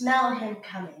could smell him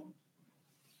coming.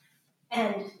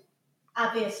 And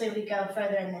obviously we go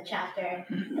further in the chapter,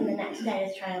 and the next day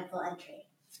is triumphal entry.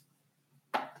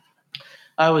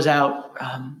 I was out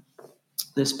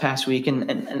this past week,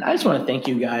 and I just want to thank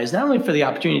you guys, not only for the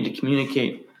opportunity to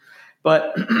communicate,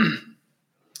 but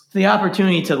for the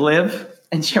opportunity to live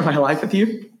and share my life with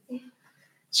you.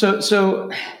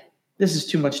 So this is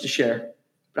too much to share,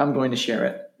 but I'm going to share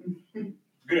it.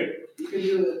 Good. You can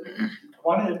do it. Come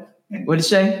on in. What did you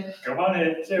say? Come on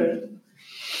in. Share it.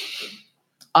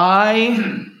 I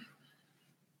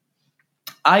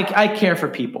care for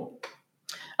people.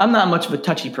 I'm not much of a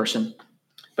touchy person,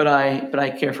 but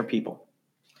I care for people.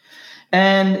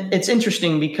 And it's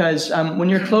interesting because when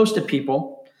you're close to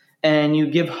people and you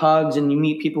give hugs and you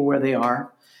meet people where they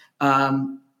are,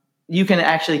 you can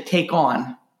actually take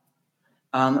on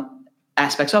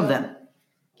aspects of them,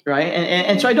 right?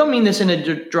 And so I don't mean this in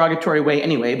a derogatory way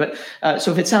anyway, but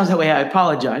so if it sounds that way, I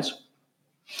apologize.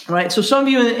 Right? So some of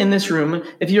you in this room,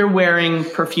 if you're wearing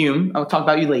perfume, I'll talk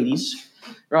about you ladies,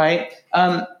 right?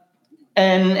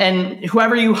 And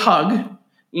whoever you hug,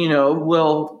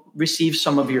 will receive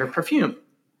some of your perfume.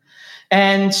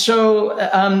 And so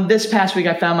this past week,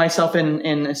 I found myself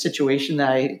in a situation that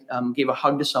I gave a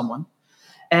hug to someone.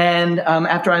 And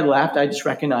after I left, I just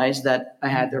recognized that I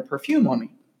had their perfume on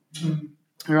me,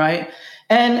 right?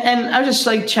 And I was just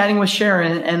like chatting with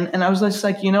Sharon, and I was just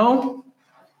like,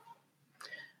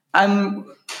 I'm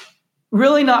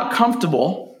really not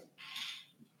comfortable,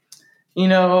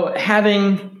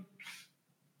 having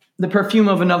the perfume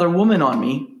of another woman on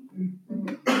me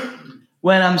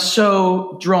when I'm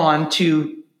so drawn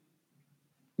to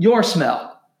your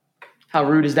smell. How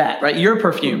rude is that, right? Your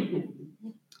perfume,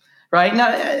 right?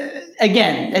 Now,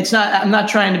 again, I'm not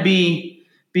trying to be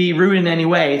rude in any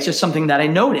way. It's just something that I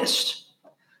noticed,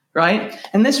 right?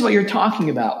 And this is what you're talking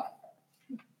about,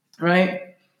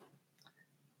 right?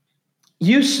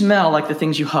 You smell like the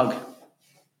things you hug.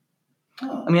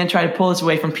 I'm going to try to pull this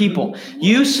away from people.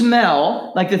 You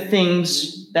smell like the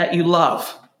things that you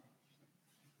love.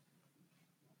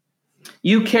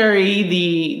 You carry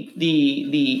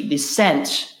the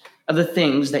scent of the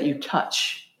things that you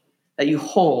touch, that you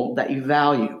hold, that you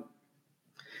value.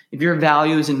 If your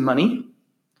value is in money,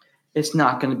 it's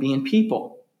not going to be in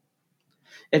people.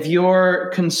 If you're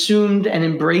consumed and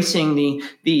embracing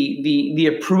the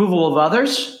approval of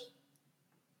others,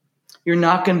 you're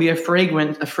not going to be a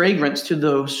fragrance to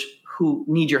those who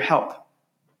need your help.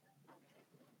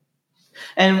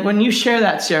 And when you share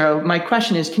that, Sarah, my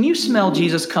question is, can you smell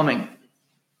Jesus coming?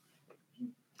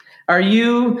 Are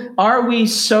we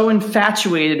so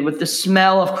infatuated with the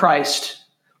smell of Christ,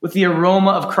 with the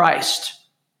aroma of Christ,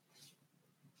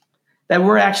 that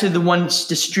we're actually the ones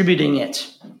distributing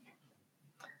it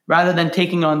rather than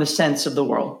taking on the scents of the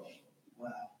world?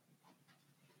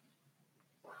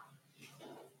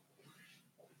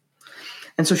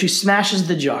 And so she smashes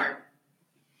the jar.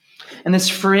 And this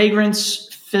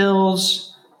fragrance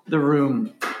fills the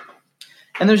room.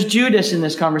 And there's Judas in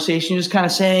this conversation who's kind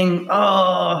of saying,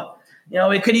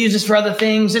 we could use this for other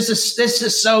things. This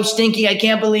is so stinky. I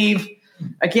can't believe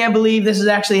this is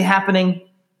actually happening.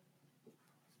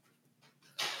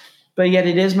 But yet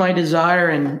it is my desire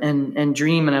and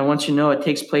dream, and I want you to know it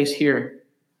takes place here.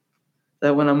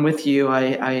 That when I'm with you,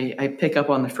 I pick up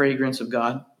on the fragrance of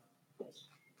God.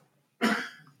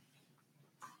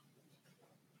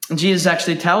 And Jesus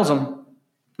actually tells him,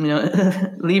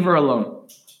 leave her alone,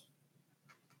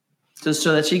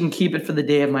 so that she can keep it for the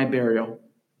day of my burial.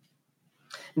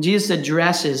 And Jesus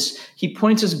addresses, he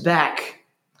points us back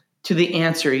to the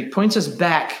answer. He points us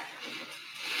back.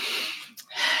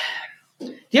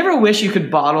 Do you ever wish you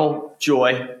could bottle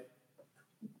joy?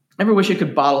 Ever wish you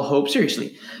could bottle hope?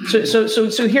 Seriously.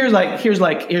 So here's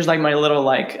my little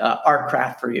art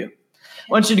craft for you.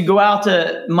 I want you to go out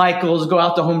to Michael's, go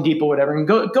out to Home Depot, whatever, and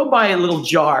go buy little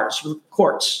jars with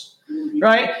quartz,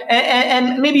 right?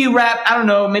 And maybe you wrap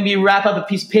up a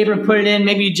piece of paper and put it in.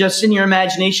 Maybe you just, in your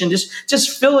imagination,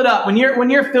 just fill it up. When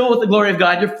you're filled with the glory of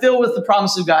God, you're filled with the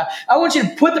promise of God. I want you to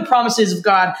put the promises of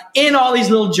God in all these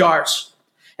little jars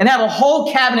and have a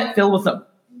whole cabinet filled with them.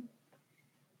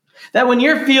 That when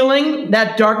you're feeling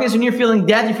that darkness, when you're feeling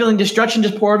death, you're feeling destruction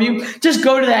just pour over you, just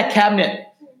go to that cabinet.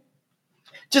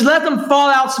 Just let them fall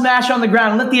out, smash on the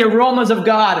ground, and let the aromas of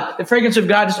God, the fragrance of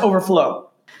God, just overflow.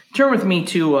 Turn with me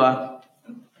to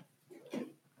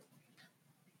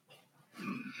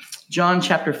John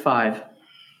chapter 5.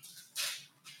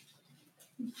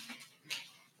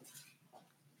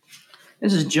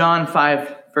 This is John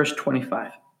 5, verse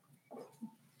 25.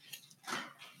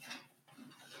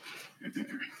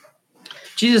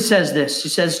 Jesus says this. He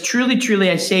says, "Truly, truly,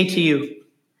 I say to you,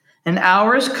 an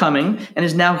hour is coming and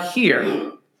is now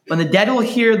here, when the dead will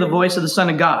hear the voice of the Son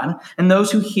of God, and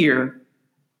those who hear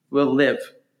will live."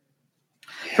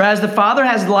 For as the Father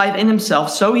has life in himself,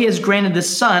 so he has granted the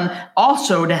Son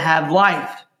also to have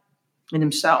life in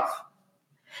himself.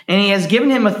 And he has given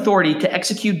him authority to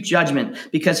execute judgment,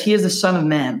 because he is the Son of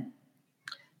Man.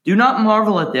 Do not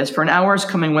marvel at this, for an hour is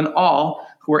coming when all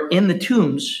who are in the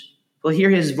tombs will hear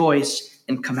his voice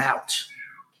and come out.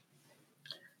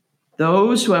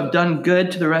 Those who have done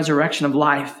good to the resurrection of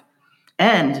life,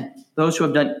 and those who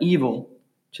have done evil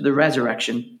to the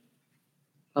resurrection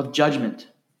of judgment.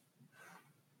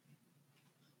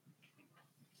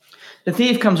 The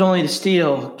thief comes only to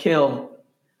steal, kill,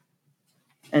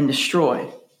 and destroy.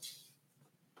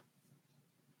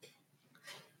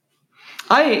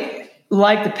 I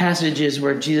like the passages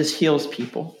where Jesus heals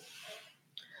people.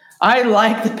 I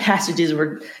like the passages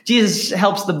where Jesus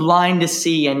helps the blind to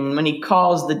see and when he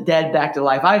calls the dead back to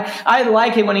life. I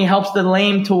like it when he helps the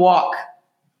lame to walk.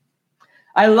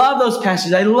 I love those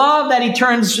passages. I love that he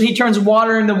turns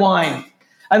water into wine.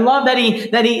 I love that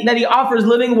he offers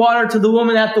living water to the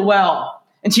woman at the well.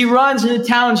 And she runs into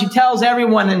town and she tells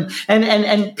everyone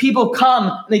and people come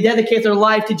and they dedicate their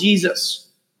life to Jesus,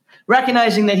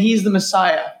 recognizing that he's the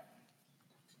Messiah.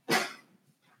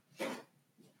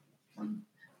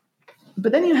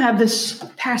 But then you have this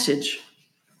passage.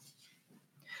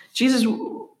 Jesus,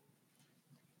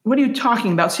 what are you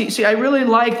talking about? See, I really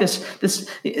like this.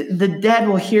 The dead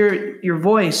will hear your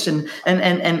voice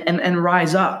and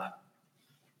rise up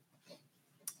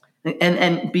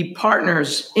and be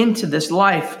partners into this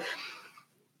life.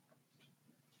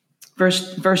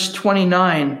 Verse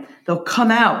 29, they'll come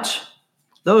out,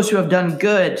 those who have done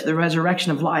good to the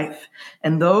resurrection of life,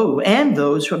 and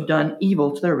those who have done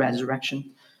evil to the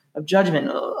resurrection of judgment.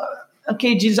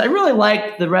 Okay, Jesus, I really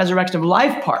like the resurrection of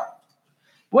life part.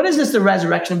 What is this, the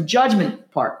resurrection of judgment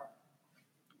part?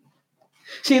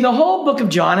 See, the whole book of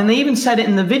John, and they even said it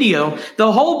in the video,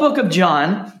 the whole book of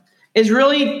John is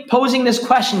really posing this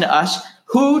question to us: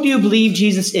 who do you believe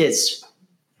Jesus is?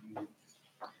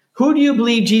 Who do you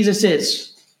believe Jesus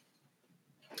is?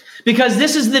 Because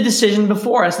this is the decision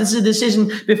before us. This is a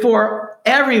decision before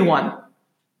everyone.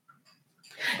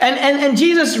 And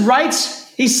Jesus writes,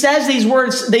 he says these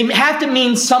words, they have to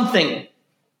mean something.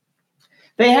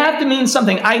 They have to mean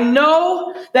something. I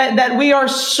know that we are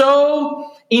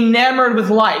so enamored with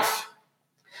life.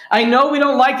 I know we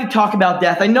don't like to talk about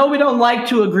death. I know we don't like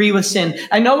to agree with sin.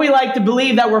 I know we like to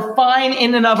believe that we're fine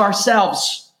in and of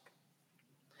ourselves.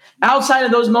 Outside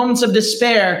of those moments of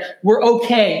despair, we're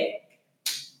okay.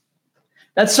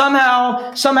 That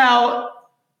somehow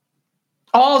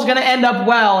all is going to end up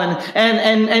well,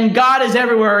 and God is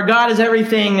everywhere, God is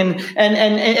everything, and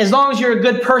as long as you're a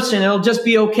good person, it'll just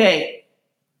be okay.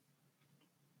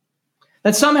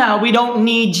 That somehow we don't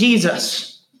need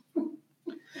Jesus.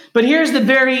 But here's the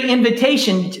very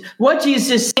invitation. What Jesus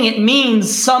is saying, it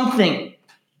means something.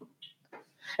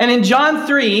 And in John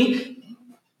 3,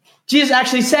 Jesus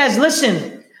actually says,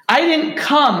 listen, I didn't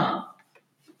come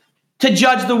to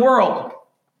judge the world.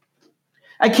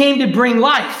 I came to bring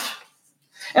life.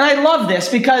 And I love this,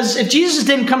 because if Jesus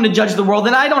didn't come to judge the world,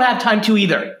 then I don't have time to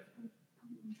either.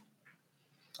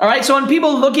 All right, so when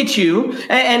people look at you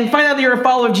and find out that you're a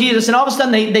follower of Jesus, and all of a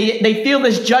sudden they feel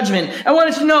this judgment, I want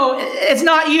us to know it's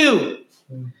not you.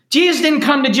 Jesus didn't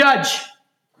come to judge.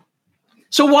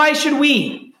 So why should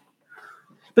we?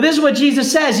 But this is what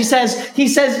Jesus says. He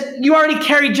says, you already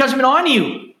carry judgment on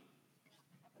you.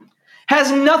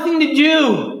 Has nothing to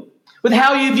do with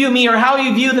how you view me or how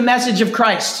you view the message of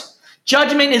Christ.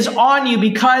 Judgment is on you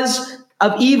because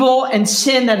of evil and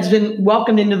sin that has been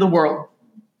welcomed into the world.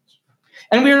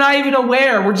 And we're not even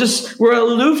aware. We're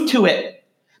aloof to it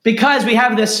because we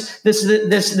have this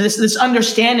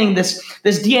understanding, this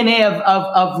DNA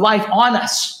of life on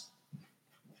us.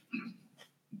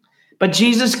 But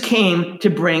Jesus came to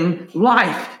bring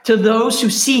life to those who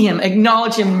see him,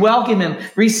 acknowledge him, welcome him,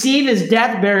 receive his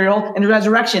death, burial, and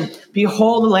resurrection.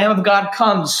 Behold, the Lamb of God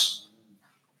comes.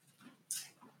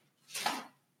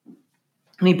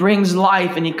 And he brings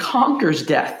life and he conquers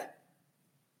death.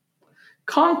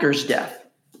 Conquers death.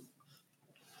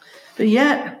 But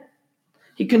yet,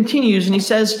 he continues and he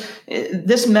says,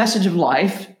 this message of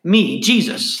life, me,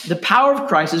 Jesus, the power of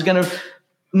Christ is going to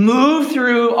move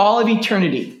through all of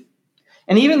eternity.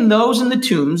 And even those in the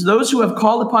tombs, those who have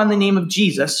called upon the name of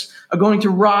Jesus, are going to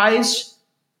rise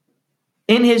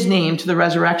in his name to the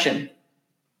resurrection.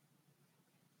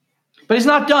 But he's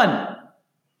not done.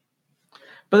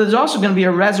 But there's also going to be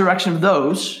a resurrection of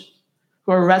those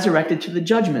who are resurrected to the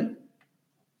judgment.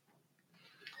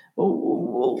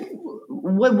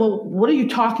 What are you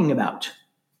talking about?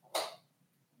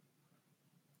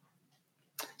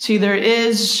 See, there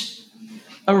is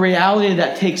a reality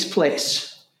that takes place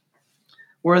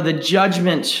where the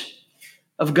judgment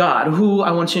of God, who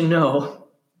I want you to know,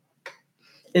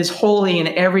 is holy in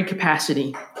every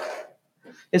capacity,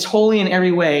 is holy in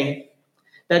every way.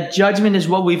 That judgment is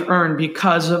what we've earned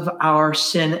because of our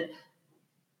sin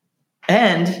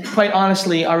and, quite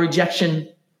honestly, our rejection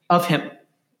of him.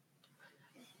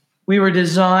 We were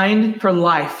designed for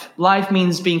life. Life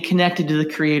means being connected to the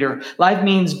Creator. Life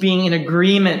means being in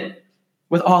agreement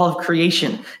with all of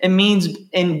creation. It means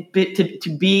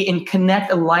to be in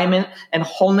connect alignment and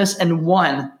wholeness and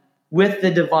one with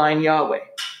the divine Yahweh.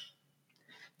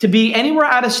 To be anywhere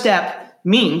out of step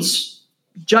means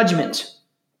judgment.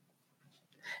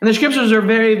 And the scriptures are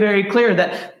very, very clear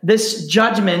that this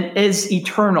judgment is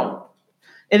eternal.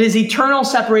 It is eternal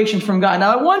separation from God.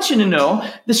 Now, I want you to know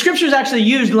the scriptures actually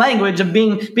use language of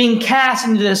being cast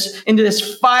into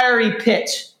this fiery pit.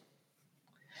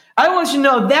 I want you to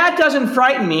know that doesn't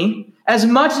frighten me as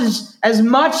much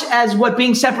as what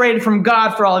being separated from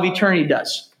God for all of eternity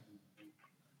does.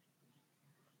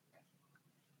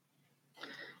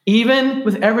 Even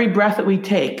with every breath that we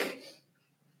take,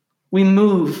 we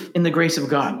move in the grace of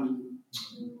God.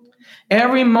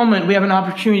 Every moment we have an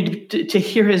opportunity to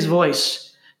hear his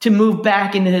voice, to move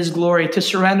back into his glory, to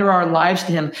surrender our lives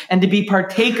to him, and to be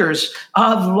partakers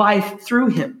of life through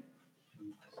him.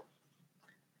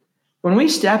 When we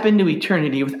step into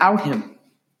eternity without him,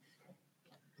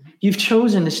 you've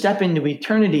chosen to step into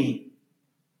eternity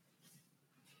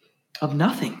of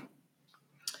nothing.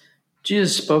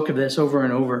 Jesus spoke of this over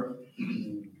and over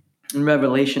in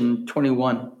Revelation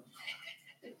 21.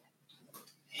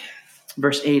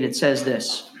 Verse 8, it says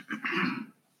this: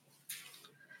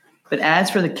 "But as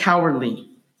for the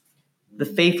cowardly, the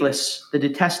faithless, the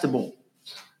detestable,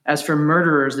 as for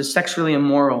murderers, the sexually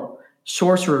immoral,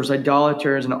 sorcerers,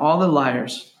 idolaters, and all the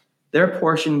liars, their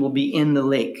portion will be in the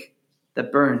lake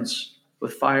that burns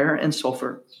with fire and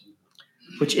sulfur,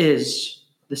 which is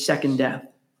the second death."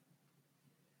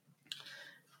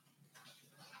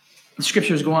 The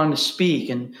scriptures go on to speak,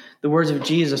 and the words of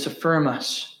Jesus affirm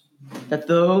us that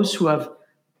those who have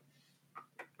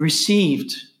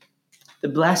received the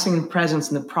blessing and presence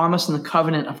and the promise and the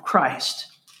covenant of Christ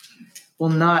will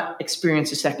not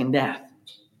experience a second death,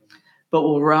 but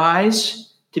will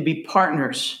rise to be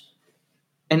partners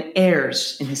and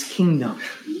heirs in his kingdom.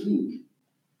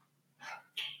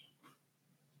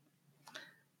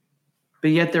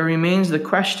 But yet there remains the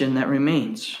question that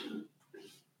remains.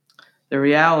 The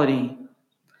reality,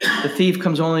 the thief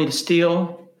comes only to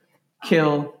steal,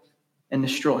 kill, and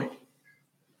destroy.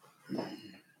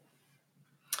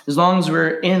 As long as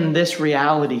we're in this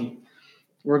reality,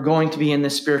 we're going to be in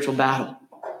this spiritual battle.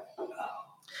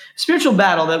 Spiritual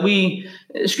battle that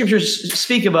scriptures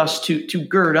speak of us to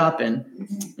gird up in.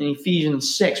 In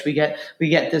Ephesians 6, we get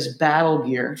this battle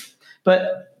gear.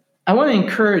 But I want to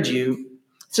encourage you,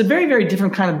 it's a very, very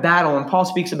different kind of battle, and Paul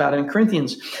speaks about it in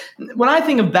Corinthians. When I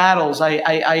think of battles,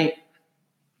 I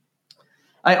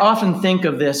often think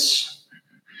of this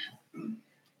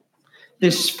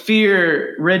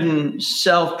fear-ridden,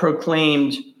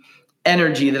 self-proclaimed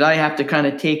energy that I have to kind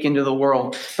of take into the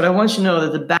world. But I want you to know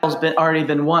that the battle's already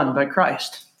been won by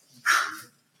Christ.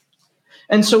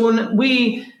 And so when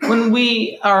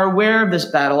we are aware of this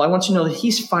battle, I want you to know that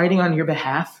he's fighting on your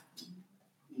behalf.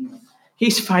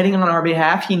 He's fighting on our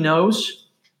behalf. He knows.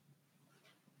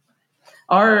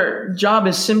 Our job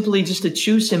is simply just to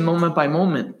choose him moment by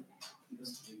moment,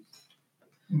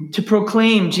 to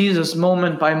proclaim Jesus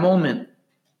moment by moment.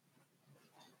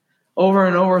 Over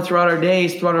and over throughout our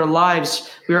days, throughout our lives,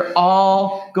 we are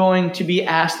all going to be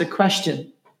asked the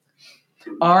question: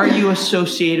 are you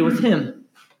associated with him?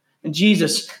 And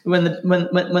Jesus, when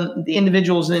the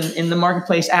individuals in the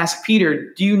marketplace asked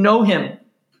Peter, "Do you know him?"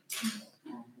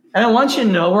 And I want you to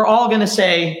know, we're all going to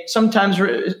say, sometimes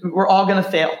we're all going to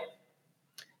fail.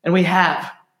 And we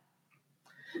have.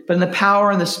 But in the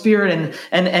power and the Spirit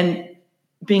and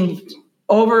being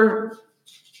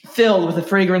overfilled with the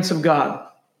fragrance of God,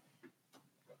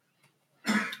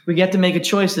 we get to make a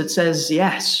choice that says,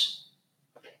 yes,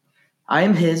 I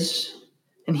am his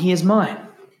and he is mine.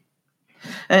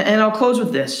 And I'll close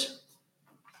with this.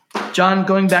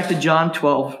 Going back to John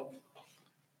 12,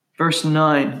 verse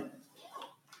 9.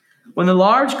 When the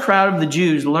large crowd of the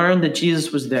Jews learned that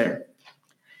Jesus was there,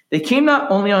 they came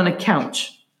not only on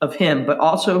account of him, but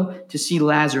also to see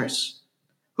Lazarus,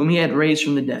 whom he had raised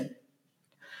from the dead.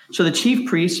 So the chief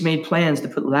priests made plans to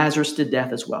put Lazarus to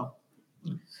death as well,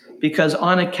 because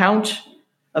on account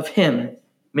of him,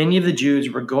 many of the Jews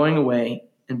were going away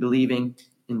and believing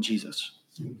in Jesus.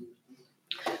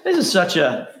 This is such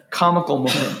a comical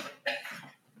moment.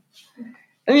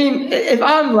 I mean, if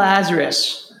I'm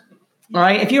Lazarus, All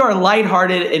right, if you are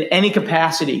lighthearted in any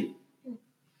capacity,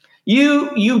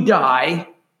 you die,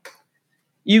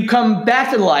 you come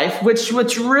back to life, which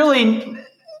really,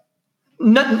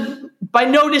 by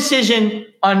no decision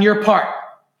on your part.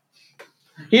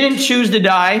 He didn't choose to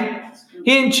die.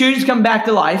 He didn't choose to come back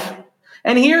to life.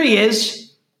 And here he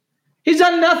is. He's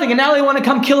done nothing, and now they want to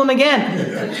come kill him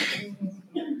again.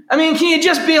 I mean, can you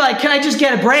just be like, can I just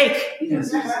get a break?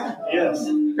 Yes.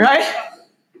 Right?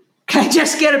 Can I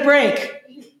just get a break?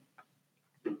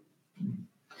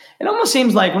 It almost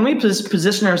seems like when we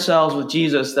position ourselves with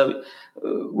Jesus, that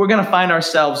we're going to find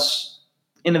ourselves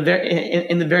in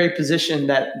the very position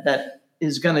that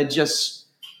is going to just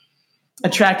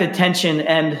attract attention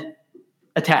and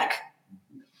attack.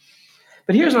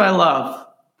 But here's what I love.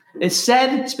 It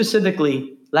said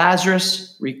specifically,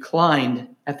 Lazarus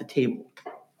reclined at the table.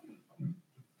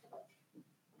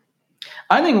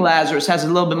 I think Lazarus has a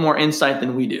little bit more insight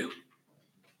than we do.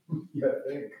 Yeah, I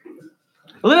think.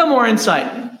 A little more insight.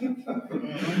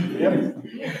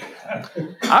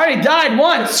 I already died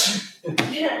once.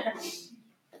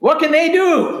 What can they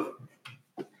do?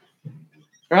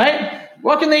 Right?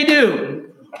 What can they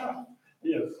do?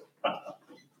 Yes.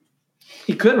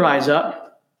 He could rise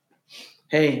up.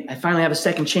 Hey, I finally have a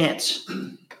second chance.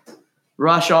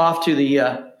 Rush off to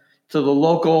the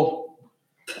local,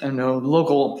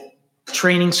 local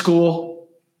training school.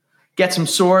 Get some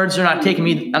swords. They're not taking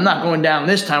me. I'm not going down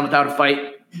this time without a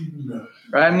fight. No.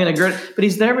 Right? I'm going to grit. But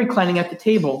he's there reclining at the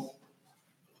table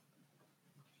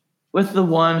with the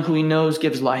one who he knows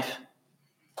gives life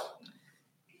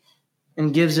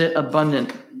and gives it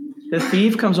abundant. The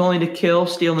thief comes only to kill,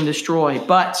 steal, and destroy.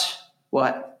 But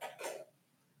what?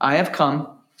 I have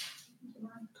come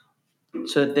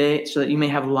so that you may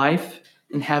have life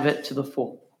and have it to the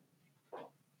full.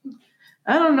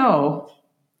 I don't know,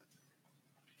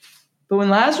 but when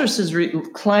Lazarus is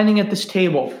reclining at this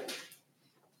table,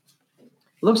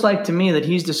 it looks like to me that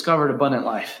he's discovered abundant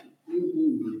life.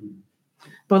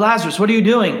 But Lazarus, what are you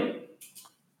doing?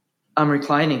 I'm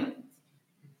reclining.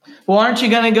 Well, aren't you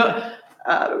going to go?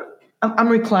 I'm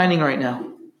reclining right now.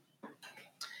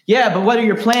 Yeah, but what are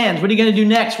your plans? What are you going to do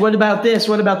next? What about this?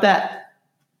 What about that?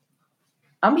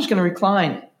 I'm just going to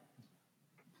recline.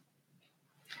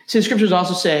 See, the scriptures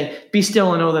also say, be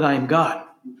still and know that I am God.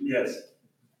 Yes.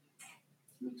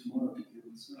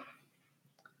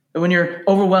 And when you're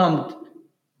overwhelmed,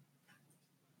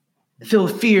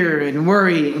 filled with fear and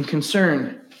worry and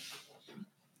concern,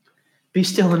 be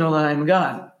still and know that I am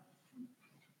God.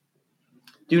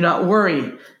 Do not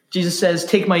worry. Jesus says,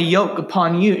 take my yoke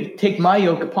upon you. Take my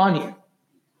yoke upon you.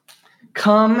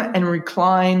 Come and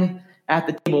recline at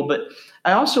the table. But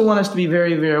I also want us to be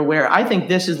very, very aware. I think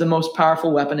this is the most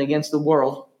powerful weapon against the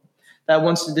world that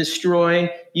wants to destroy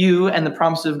you and the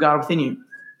promises of God within you.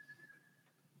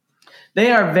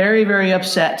 They are very, very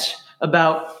upset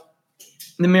about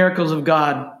the miracles of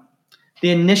God,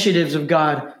 the initiatives of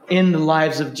God in the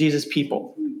lives of Jesus'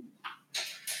 people.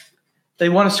 They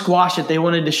want to squash it. They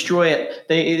want to destroy it.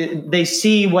 They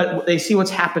see what's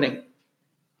happening.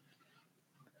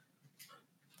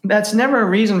 That's never a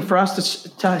reason for us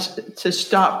to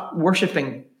stop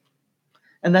worshiping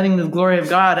and letting the glory of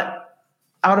God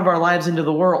out of our lives into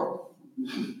the world.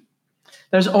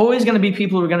 There's always going to be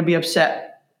people who are going to be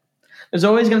upset. There's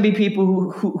always going to be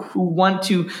people who want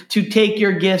to take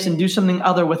your gifts and do something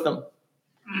other with them.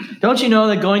 Don't you know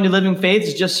that going to Living Faith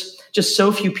is just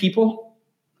so few people?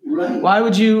 Right. Why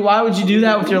would you do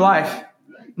that with your life?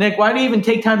 Nick, why do you even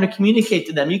take time to communicate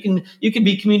to them? You can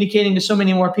be communicating to so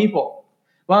many more people.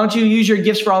 Why don't you use your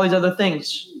gifts for all these other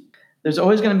things? There's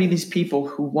always going to be these people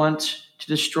who want to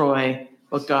destroy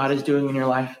what God is doing in your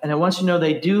life. And I want you to know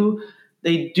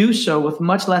they do so with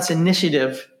much less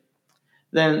initiative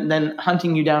than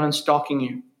hunting you down and stalking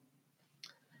you.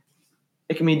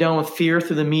 It can be done with fear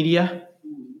through the media.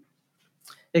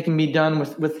 It can be done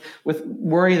with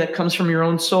worry that comes from your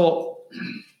own soul.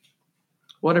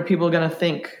 What are people going to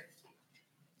think?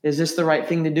 Is this the right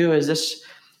thing to do? Is this,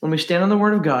 when we stand on the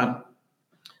Word of God,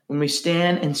 when we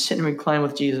stand and sit and recline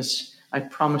with Jesus, I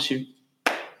promise you,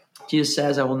 Jesus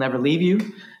says, I will never leave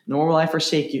you, nor will I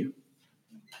forsake you.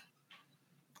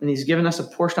 And he's given us a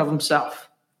portion of himself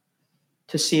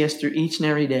to see us through each and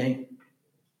every day.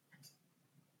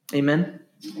 Amen?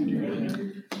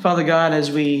 Amen. Father God,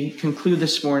 as we conclude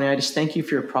this morning, I just thank you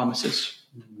for your promises.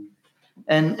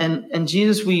 And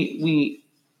Jesus, we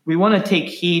want to take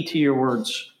heed to your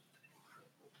words.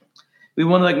 We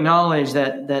want to acknowledge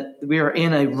that we are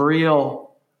in a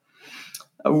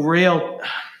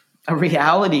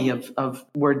reality of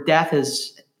where death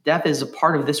is a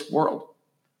part of this world.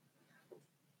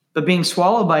 But being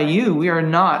swallowed by you,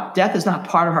 death is not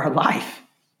part of our life.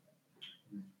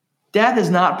 Death is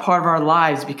not part of our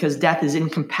lives because death is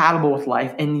incompatible with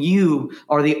life, and you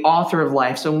are the author of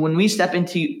life. So when we step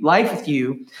into life with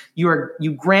you,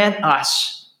 you grant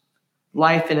us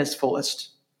life in its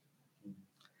fullest.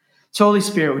 So Holy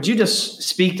Spirit, would you just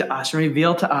speak to us and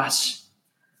reveal to us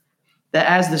that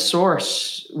as the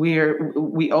source,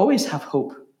 we always have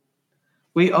hope.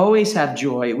 We always have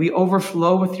joy. We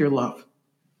overflow with your love.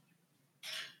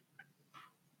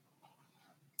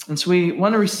 And so we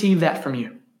want to receive that from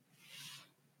you.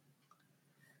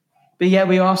 But yet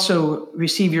we also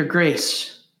receive your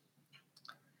grace.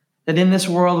 That in this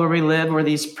world where we live, where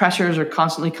these pressures are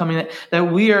constantly coming,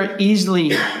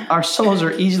 that our souls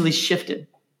are easily shifted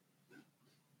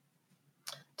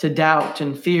to doubt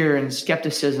and fear and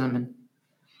skepticism. And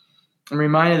I'm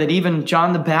reminded that even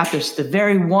John the Baptist, the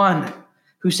very one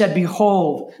who said,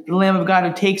 "Behold, the Lamb of God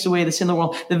who takes away the sin of the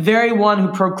world," the very one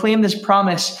who proclaimed this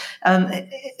promise, and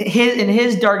in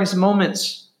his darkest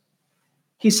moments,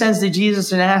 he sends to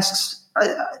Jesus and asks,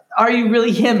 "Are you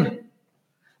really him?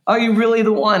 Are you really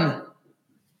the one?"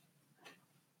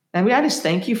 And I just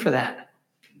thank you for that.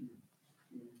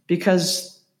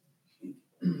 Because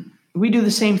we do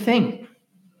the same thing.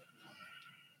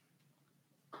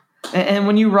 And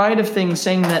when you write of things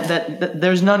saying that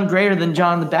there's none greater than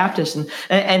John the Baptist,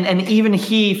 and even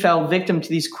he fell victim to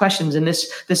these questions and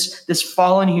this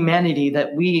fallen humanity,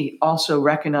 that we also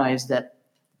recognize that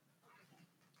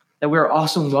we're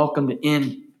also welcomed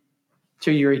in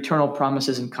to your eternal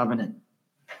promises and covenant.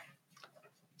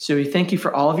 So we thank you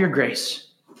for all of your grace.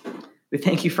 We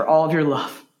thank you for all of your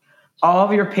love, all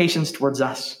of your patience towards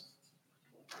us,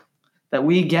 that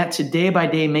we get to day by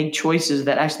day make choices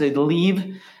that actually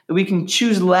leave, that we can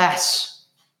choose less.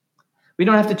 We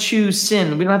don't have to choose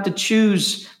sin. We don't have to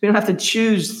choose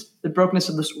the brokenness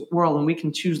of this world, and we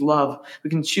can choose love. We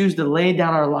can choose to lay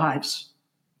down our lives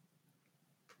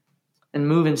and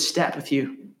move in step with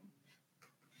you.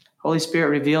 Holy Spirit,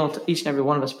 reveal to each and every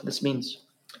one of us what this means.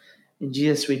 In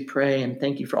Jesus we pray, and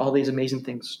thank you for all these amazing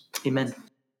things. Amen.